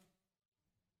up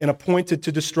and appointed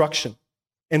to destruction.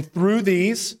 And through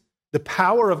these, the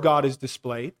power of God is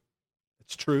displayed.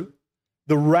 It's true.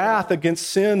 The wrath against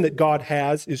sin that God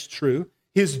has is true.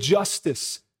 His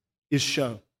justice is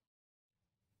shown.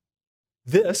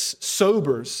 This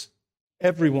sobers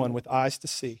everyone with eyes to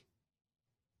see.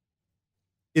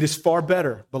 It is far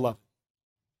better, beloved,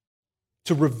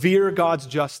 to revere God's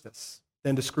justice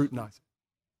than to scrutinize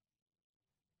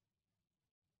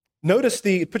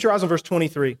it. Put your eyes on verse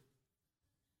 23.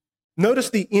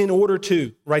 Notice the in order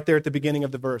to right there at the beginning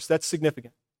of the verse. That's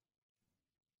significant.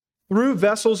 Through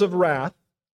vessels of wrath,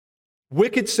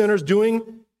 wicked sinners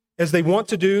doing as they want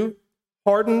to do,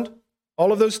 hardened,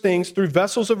 all of those things, through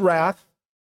vessels of wrath,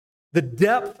 the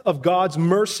depth of God's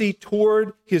mercy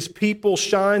toward his people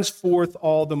shines forth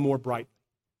all the more brightly.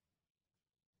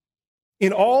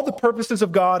 In all the purposes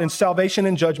of God in salvation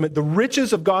and judgment, the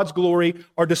riches of God's glory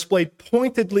are displayed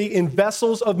pointedly in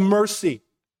vessels of mercy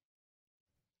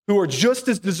who are just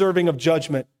as deserving of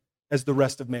judgment as the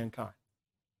rest of mankind.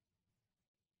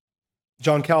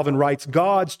 John Calvin writes,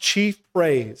 God's chief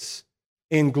praise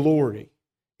and glory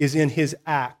is in his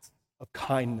act of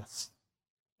kindness.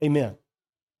 Amen.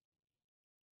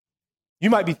 You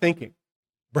might be thinking,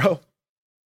 bro,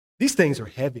 these things are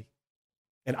heavy,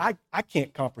 and I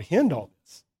can't comprehend all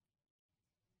this.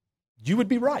 You would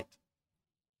be right.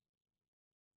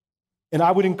 And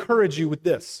I would encourage you with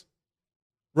this.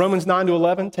 Romans 9 to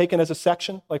 11, taken as a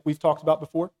section, like we've talked about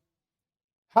before.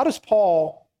 How does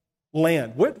Paul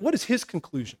land? What is his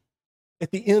conclusion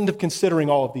at the end of considering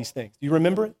all of these things? Do you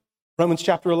remember it? Romans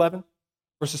chapter 11,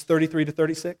 verses 33 to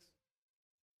 36.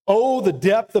 Oh, the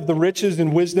depth of the riches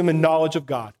and wisdom and knowledge of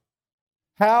God.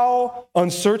 How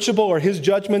unsearchable are his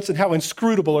judgments and how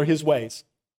inscrutable are his ways.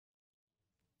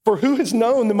 For who has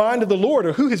known the mind of the Lord,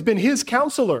 or who has been his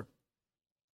counselor?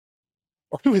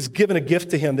 Or who has given a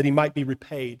gift to him that he might be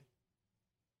repaid?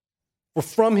 For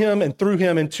from him and through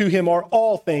him and to him are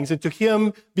all things, and to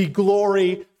him be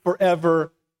glory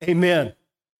forever. Amen.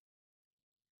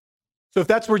 So if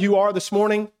that's where you are this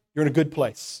morning, you're in a good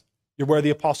place. You're where the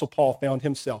Apostle Paul found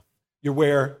himself. You're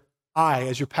where I,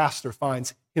 as your pastor,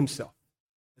 finds himself.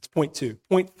 That's point 2.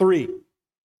 Point 3,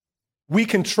 we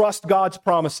can trust God's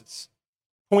promises.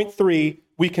 Point 3,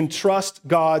 we can trust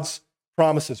God's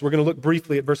promises. We're going to look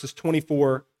briefly at verses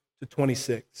 24 to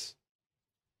 26.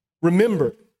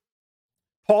 Remember,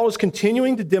 Paul is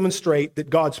continuing to demonstrate that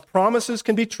God's promises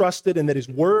can be trusted and that his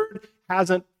word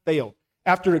hasn't failed.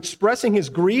 After expressing his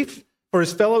grief for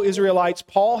his fellow Israelites,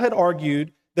 Paul had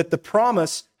argued that the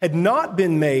promise had not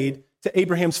been made to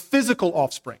Abraham's physical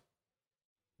offspring,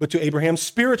 but to Abraham's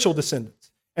spiritual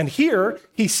descendants. And here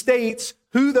he states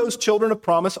who those children of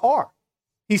promise are.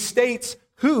 He states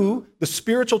who the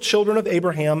spiritual children of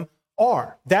Abraham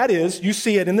are. That is, you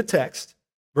see it in the text,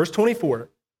 verse 24,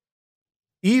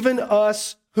 even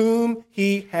us whom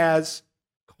he has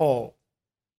called.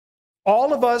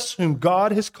 All of us whom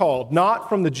God has called, not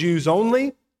from the Jews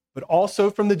only, but also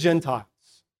from the Gentiles,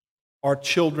 are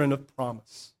children of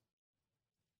promise.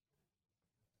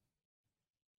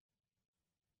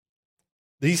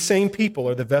 These same people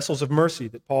are the vessels of mercy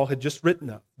that Paul had just written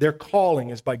of. Their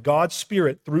calling is by God's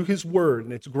Spirit through his word,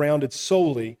 and it's grounded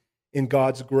solely in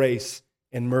God's grace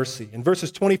and mercy. In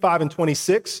verses 25 and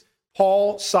 26,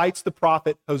 Paul cites the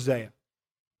prophet Hosea.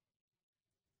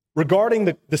 Regarding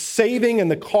the saving and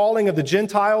the calling of the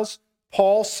Gentiles,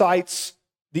 Paul cites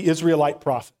the Israelite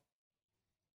prophet.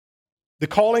 The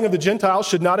calling of the Gentiles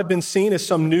should not have been seen as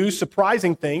some new,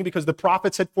 surprising thing because the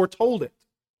prophets had foretold it.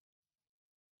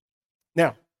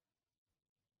 Now,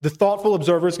 the thoughtful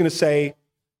observer is going to say,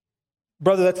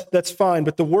 brother, that's fine,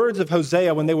 but the words of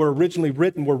Hosea when they were originally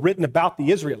written were written about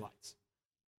the Israelites.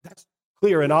 That's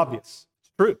clear and obvious.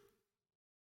 It's true.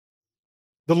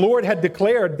 The Lord had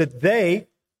declared that they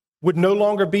would no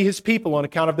longer be his people on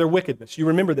account of their wickedness. You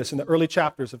remember this in the early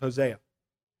chapters of Hosea.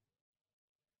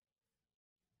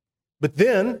 But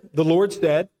then the Lord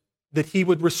said that he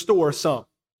would restore some.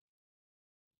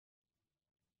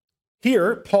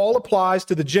 Here, Paul applies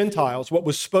to the Gentiles what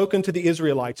was spoken to the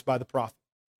Israelites by the prophet.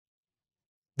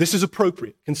 This is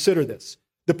appropriate. Consider this.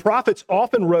 The prophets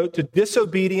often wrote to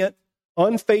disobedient,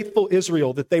 unfaithful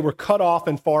Israel that they were cut off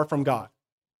and far from God.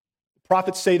 The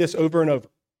prophets say this over and over.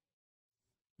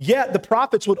 Yet the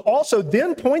prophets would also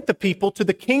then point the people to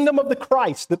the kingdom of the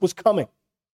Christ that was coming,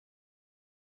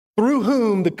 through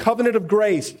whom the covenant of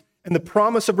grace and the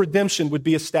promise of redemption would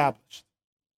be established.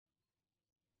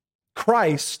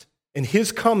 Christ and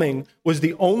his coming was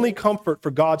the only comfort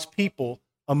for God's people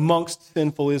amongst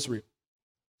sinful Israel.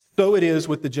 So it is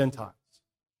with the Gentiles,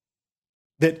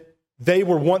 that they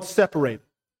were once separated,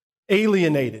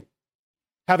 alienated,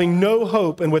 having no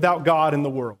hope and without God in the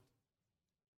world.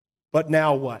 But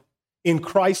now what? In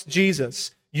Christ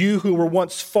Jesus, you who were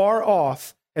once far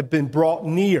off have been brought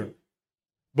near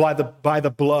by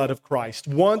the blood of Christ.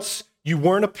 Once you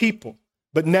weren't a people,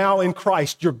 but now in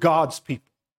Christ you're God's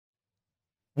people.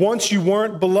 Once you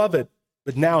weren't beloved,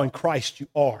 but now in Christ you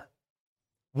are.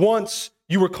 Once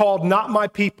you were called not my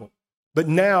people, but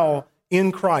now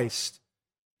in Christ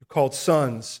you're called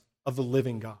sons of the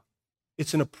living God.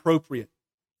 It's an appropriate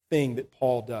thing that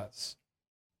Paul does.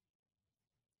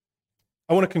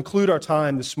 I want to conclude our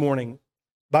time this morning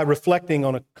by reflecting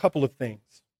on a couple of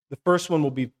things. The first one will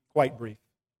be quite brief.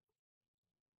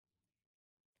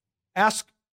 Ask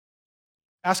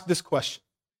this question.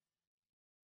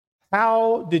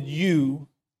 How did you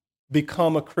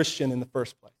become a Christian in the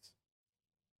first place?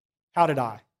 How did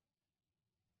I?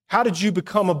 How did you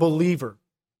become a believer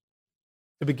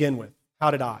to begin with?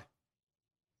 How did I?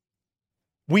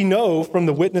 We know from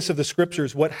the witness of the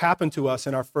Scriptures what happened to us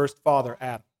in our first father,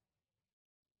 Adam.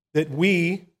 That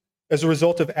we, as a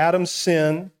result of Adam's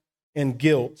sin and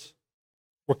guilt,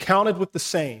 were counted with the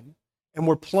same and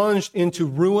were plunged into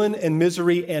ruin and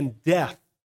misery and death.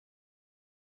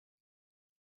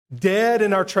 Dead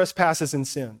in our trespasses and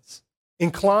sins,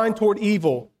 inclined toward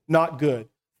evil, not good,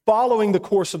 following the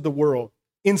course of the world,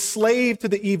 enslaved to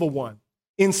the evil one,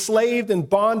 enslaved in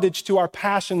bondage to our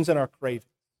passions and our cravings.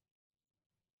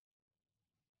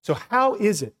 So how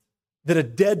is it that a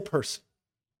dead person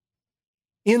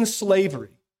in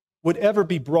slavery would ever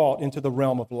be brought into the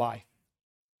realm of life?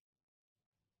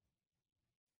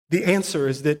 The answer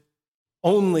is that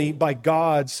only by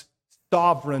God's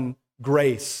sovereign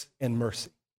grace and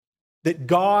mercy. That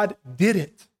God did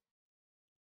it.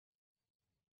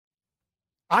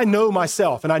 I know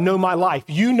myself and I know my life.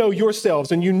 You know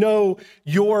yourselves and you know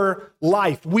your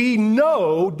life. We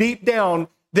know deep down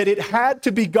that it had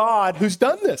to be God who's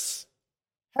done this.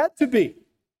 Had to be.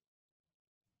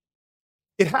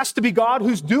 It has to be God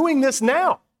who's doing this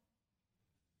now.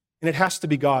 And it has to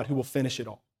be God who will finish it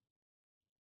all.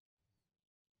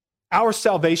 Our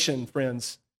salvation,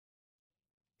 friends,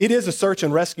 it is a search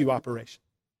and rescue operation.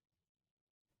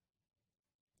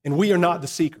 And we are not the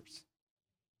seekers.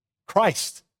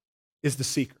 Christ is the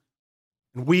seeker,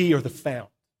 and we are the found.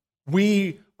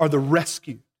 We are the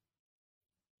rescued.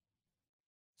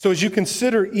 So as you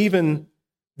consider even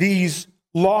these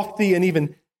lofty and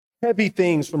even heavy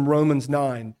things from Romans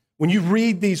 9, when you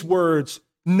read these words,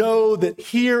 know that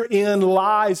herein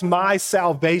lies my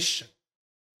salvation,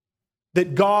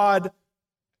 that God,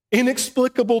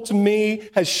 inexplicable to me,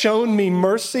 has shown me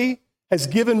mercy, has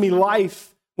given me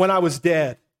life when I was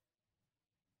dead.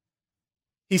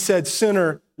 He said,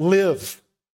 sinner, live.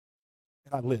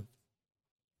 And I lived.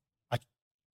 I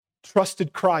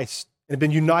trusted Christ and have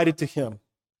been united to him.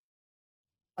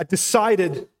 I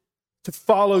decided to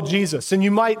follow Jesus. And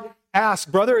you might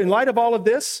ask, brother, in light of all of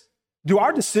this, do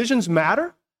our decisions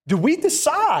matter? Do we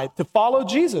decide to follow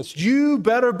Jesus? You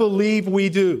better believe we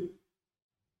do.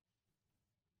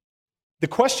 The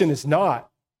question is not,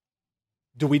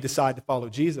 do we decide to follow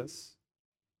Jesus?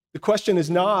 The question is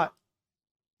not,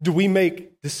 do we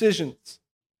make decisions?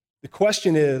 The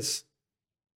question is,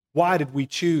 why did we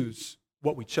choose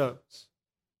what we chose?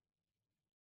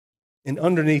 And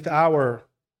underneath our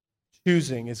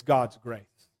choosing is God's grace.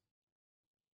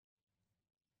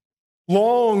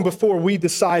 Long before we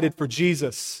decided for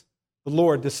Jesus, the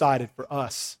Lord decided for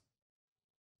us.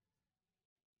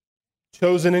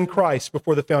 Chosen in Christ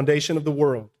before the foundation of the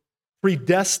world,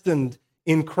 predestined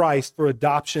in Christ for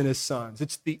adoption as sons.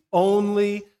 It's the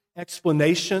only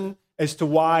explanation as to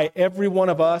why every one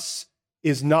of us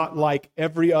is not like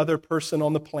every other person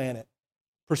on the planet,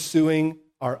 pursuing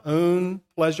our own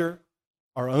pleasure,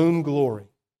 our own glory,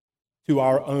 to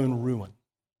our own ruin.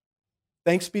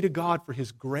 Thanks be to God for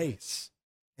his grace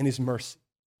and his mercy.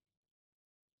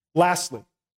 Lastly,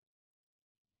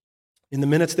 in the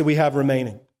minutes that we have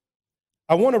remaining,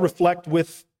 I want to reflect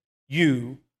with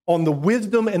you on the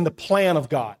wisdom and the plan of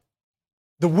God.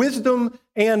 The wisdom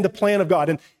and the plan of God.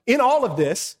 And in all of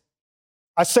this,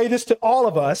 I say this to all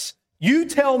of us, you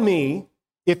tell me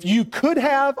if you could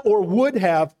have or would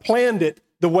have planned it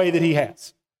the way that he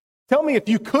has. Tell me if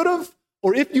you could have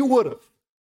or if you would have.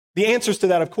 The answers to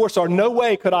that, of course, are no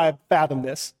way could I have fathomed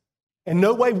this, and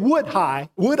no way would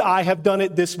I have done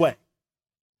it this way.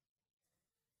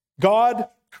 God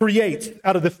creates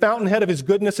out of the fountainhead of his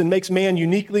goodness and makes man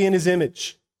uniquely in his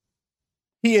image.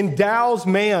 He endows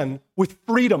man with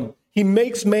freedom. He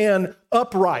makes man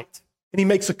upright, and he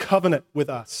makes a covenant with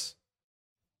us.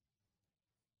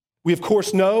 We, of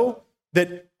course, know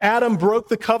that Adam broke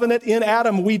the covenant. In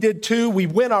Adam, we did too. We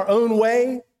went our own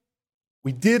way.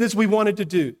 We did as we wanted to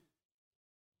do.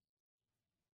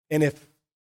 And if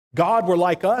God were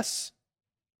like us,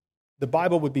 the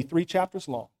Bible would be 3 chapters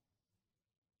long.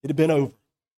 It had been over.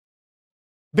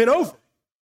 Been over.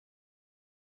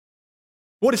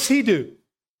 What does he do?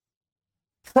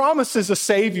 Promises a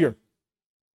Savior.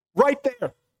 Right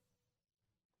there.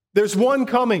 There's one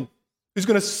coming who's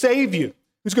going to save you,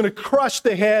 who's going to crush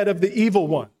the head of the evil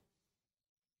one.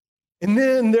 And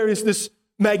then there is this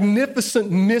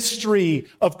magnificent mystery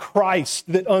of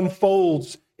Christ that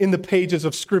unfolds in the pages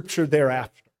of Scripture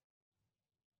thereafter.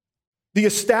 The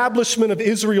establishment of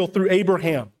Israel through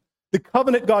Abraham, the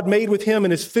covenant God made with him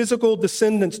and his physical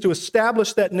descendants to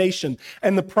establish that nation,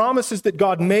 and the promises that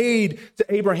God made to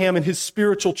Abraham and his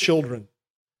spiritual children.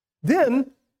 Then,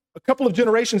 a couple of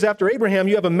generations after Abraham,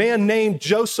 you have a man named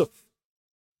Joseph,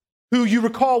 who you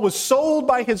recall was sold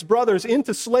by his brothers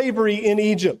into slavery in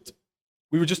Egypt.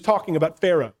 We were just talking about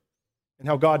Pharaoh and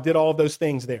how God did all of those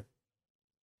things there.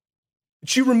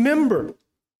 But you remember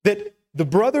that the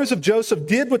brothers of Joseph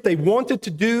did what they wanted to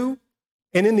do,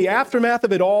 and in the aftermath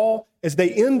of it all, as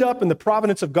they end up in the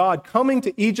providence of God, coming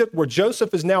to Egypt, where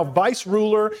Joseph is now vice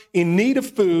ruler in need of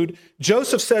food,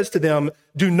 Joseph says to them,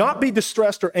 "Do not be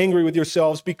distressed or angry with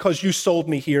yourselves because you sold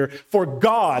me here, for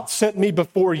God sent me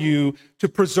before you to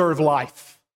preserve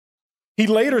life." He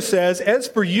later says, "As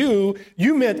for you,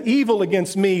 you meant evil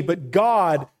against me, but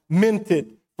God meant it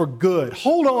for good."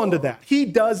 Hold on to that. He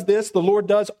does this, the Lord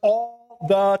does all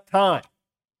the time.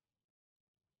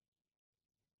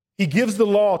 He gives the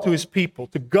law to his people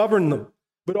to govern them,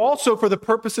 but also for the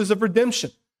purposes of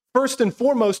redemption. First and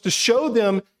foremost, to show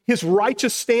them his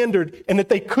righteous standard and that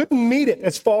they couldn't meet it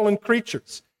as fallen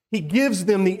creatures. He gives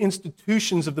them the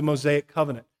institutions of the Mosaic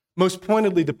covenant, most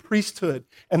pointedly the priesthood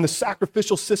and the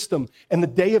sacrificial system and the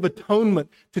Day of Atonement,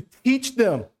 to teach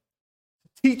them,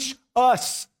 to teach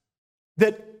us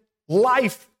that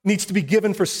life needs to be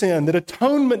given for sin, that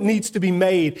atonement needs to be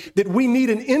made, that we need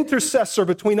an intercessor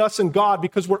between us and God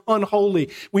because we're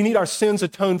unholy. We need our sins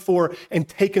atoned for and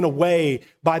taken away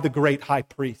by the great high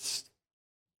priest.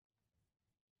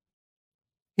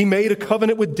 He made a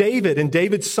covenant with David and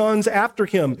David's sons after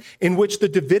him, in which the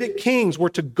Davidic kings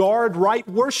were to guard right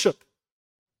worship.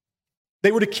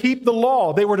 They were to keep the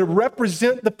law. They were to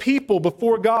represent the people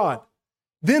before God.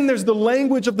 Then there's the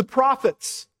language of the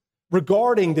prophets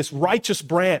regarding this righteous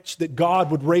branch that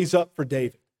God would raise up for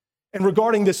David, and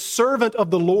regarding this servant of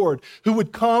the Lord who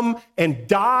would come and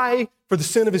die for the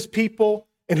sin of his people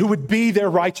and who would be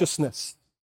their righteousness.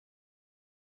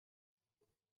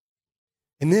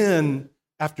 And then,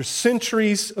 after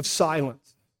centuries of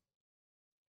silence,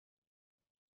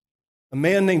 a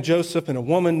man named Joseph and a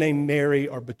woman named Mary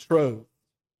are betrothed.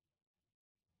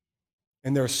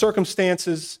 And there are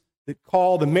circumstances that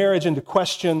call the marriage into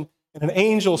question. And an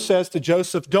angel says to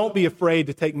Joseph, don't be afraid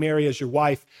to take Mary as your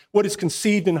wife. What is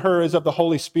conceived in her is of the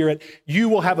Holy Spirit. You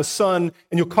will have a son,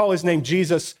 and you'll call his name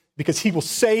Jesus, because he will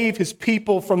save his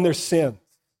people from their sins.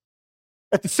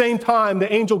 At the same time,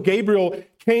 the angel Gabriel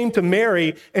came to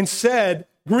Mary and said,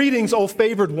 greetings, O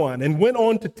favored one, and went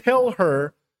on to tell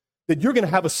her that you're going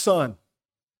to have a son.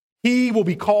 He will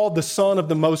be called the Son of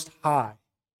the Most High.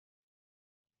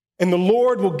 And the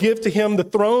Lord will give to him the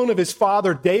throne of his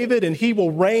father David, and he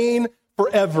will reign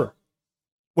forever.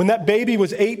 When that baby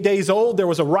was 8 days old, there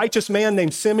was a righteous man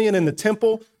named Simeon in the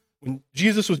temple, when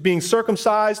Jesus was being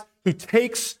circumcised, who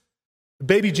takes the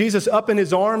baby Jesus up in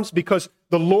his arms because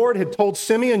the Lord had told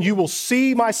Simeon, you will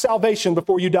see my salvation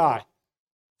before you die.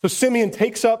 So Simeon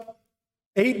takes up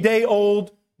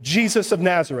 8-day-old Jesus of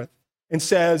Nazareth and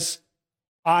says,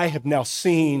 I have now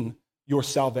seen your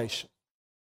salvation.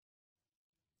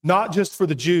 Not just for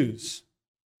the Jews,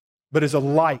 but as a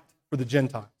light for the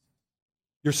Gentiles.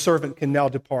 Your servant can now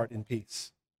depart in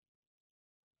peace.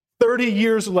 30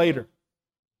 years later,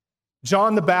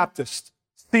 John the Baptist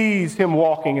sees him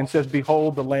walking and says,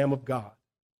 behold, the Lamb of God,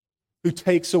 who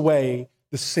takes away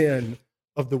the sin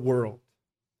of the world.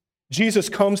 Jesus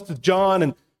comes to John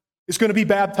and is going to be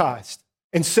baptized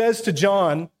and says to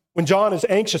John, when John is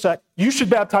anxious, you should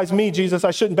baptize me, Jesus,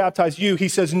 I shouldn't baptize you. He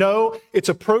says, no, it's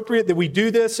appropriate that we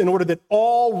do this in order that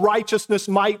all righteousness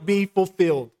might be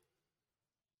fulfilled.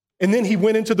 And then he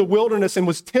went into the wilderness and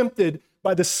was tempted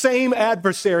by the same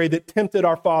adversary that tempted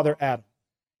our father Adam.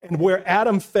 And where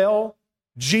Adam fell,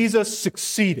 Jesus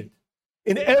succeeded.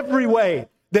 In every way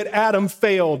that Adam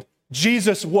failed,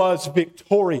 Jesus was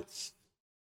victorious.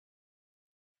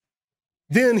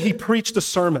 Then he preached a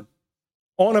sermon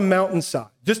on a mountainside.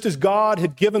 Just as God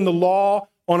had given the law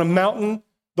on a mountain,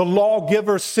 the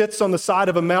lawgiver sits on the side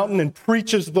of a mountain and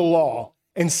preaches the law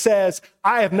and says,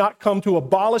 I have not come to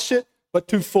abolish it, but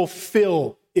to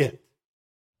fulfill it.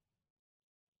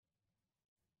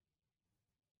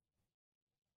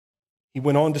 He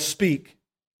went on to speak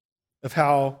of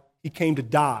how he came to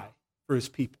die for his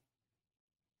people.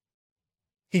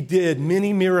 He did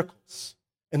many miracles,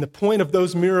 and the point of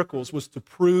those miracles was to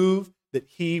prove that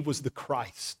he was the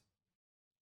Christ.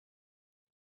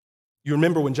 You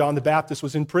remember when John the Baptist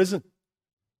was in prison,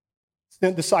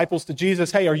 sent disciples to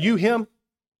Jesus, hey, are you him?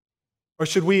 Or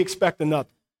should we expect another?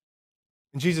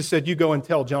 And Jesus said, you go and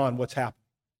tell John what's happening.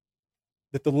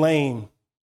 That the lame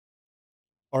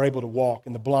are able to walk,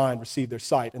 and the blind receive their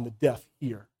sight, and the deaf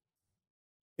hear.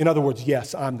 In other words,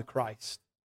 yes, I'm the Christ.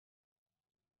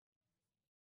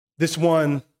 This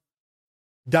one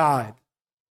died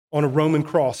on a Roman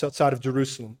cross outside of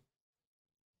Jerusalem,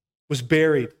 was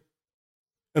buried,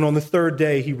 and on the third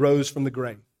day he rose from the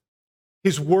grave.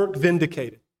 His work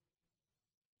vindicated.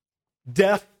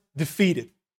 Death defeated.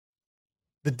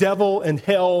 The devil and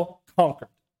hell conquered.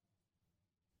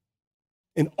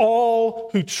 And all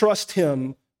who trust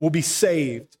him will be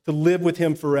saved to live with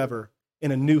him forever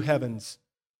in a new heavens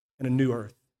and a new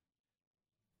earth.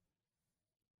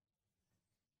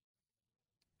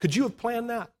 Could you have planned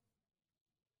that?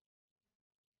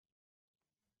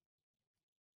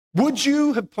 Would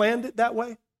you have planned it that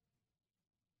way?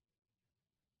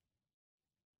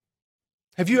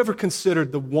 Have you ever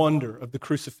considered the wonder of the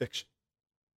crucifixion?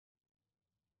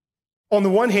 On the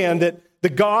one hand, that the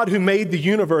God who made the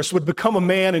universe would become a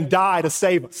man and die to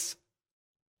save us.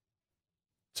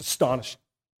 It's astonishing.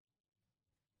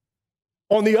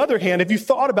 On the other hand, have you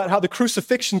thought about how the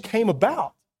crucifixion came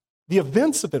about? The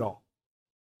events of it all.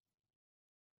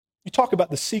 You talk about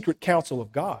the secret counsel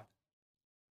of God.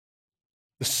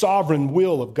 The sovereign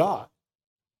will of God.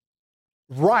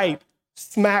 Right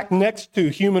smack next to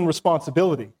human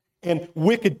responsibility and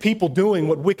wicked people doing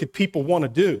what wicked people want to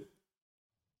do.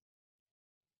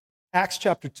 Acts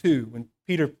chapter 2, when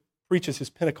Peter preaches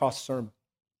his Pentecost sermon,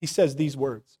 he says these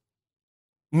words.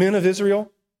 Men of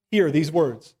Israel, hear these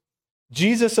words.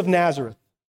 Jesus of Nazareth,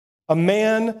 a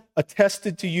man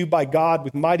attested to you by God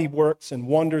with mighty works and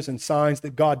wonders and signs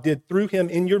that God did through him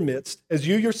in your midst, as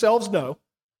you yourselves know,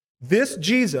 this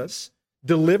Jesus,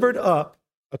 delivered up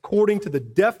according to the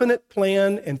definite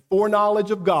plan and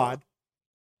foreknowledge of God,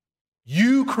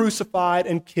 you crucified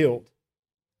and killed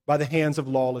by the hands of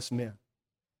lawless men.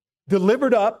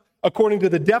 Delivered up according to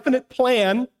the definite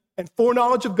plan and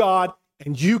foreknowledge of God,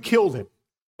 and you killed him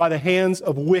by the hands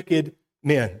of wicked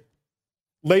men.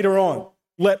 Later on,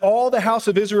 let all the house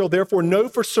of Israel therefore know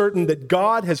for certain that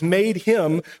God has made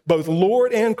him both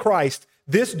Lord and Christ,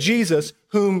 this Jesus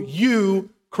whom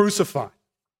you crucified.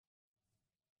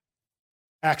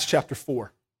 Acts chapter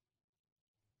 4.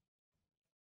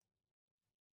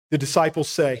 The disciples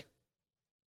say,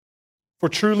 for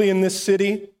truly in this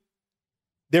city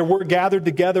there were gathered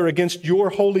together against your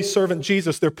holy servant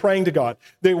Jesus. They're praying to God.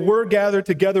 They were gathered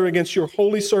together against your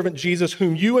holy servant Jesus,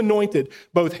 whom you anointed,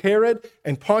 both Herod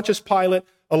and Pontius Pilate,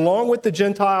 along with the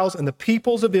Gentiles and the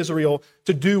peoples of Israel,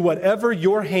 to do whatever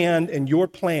your hand and your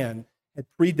plan had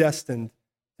predestined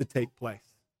to take place.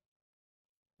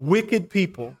 Wicked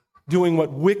people doing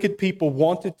what wicked people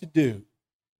wanted to do,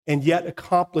 and yet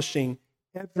accomplishing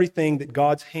everything that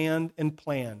God's hand and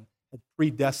plan had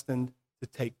predestined to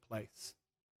take place.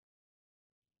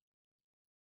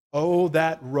 Oh,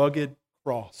 that rugged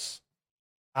cross,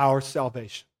 our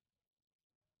salvation.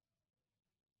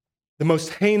 The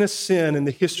most heinous sin in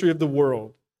the history of the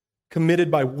world,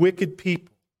 committed by wicked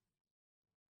people,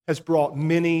 has brought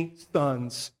many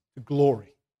sons to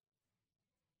glory.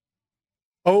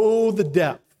 Oh, the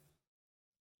depth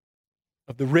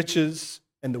of the riches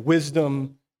and the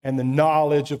wisdom and the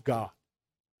knowledge of God.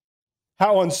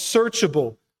 How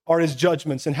unsearchable are his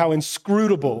judgments and how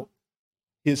inscrutable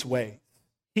his ways.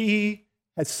 He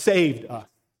has saved us,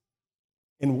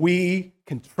 and we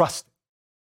can trust him.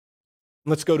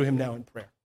 Let's go to him now in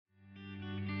prayer.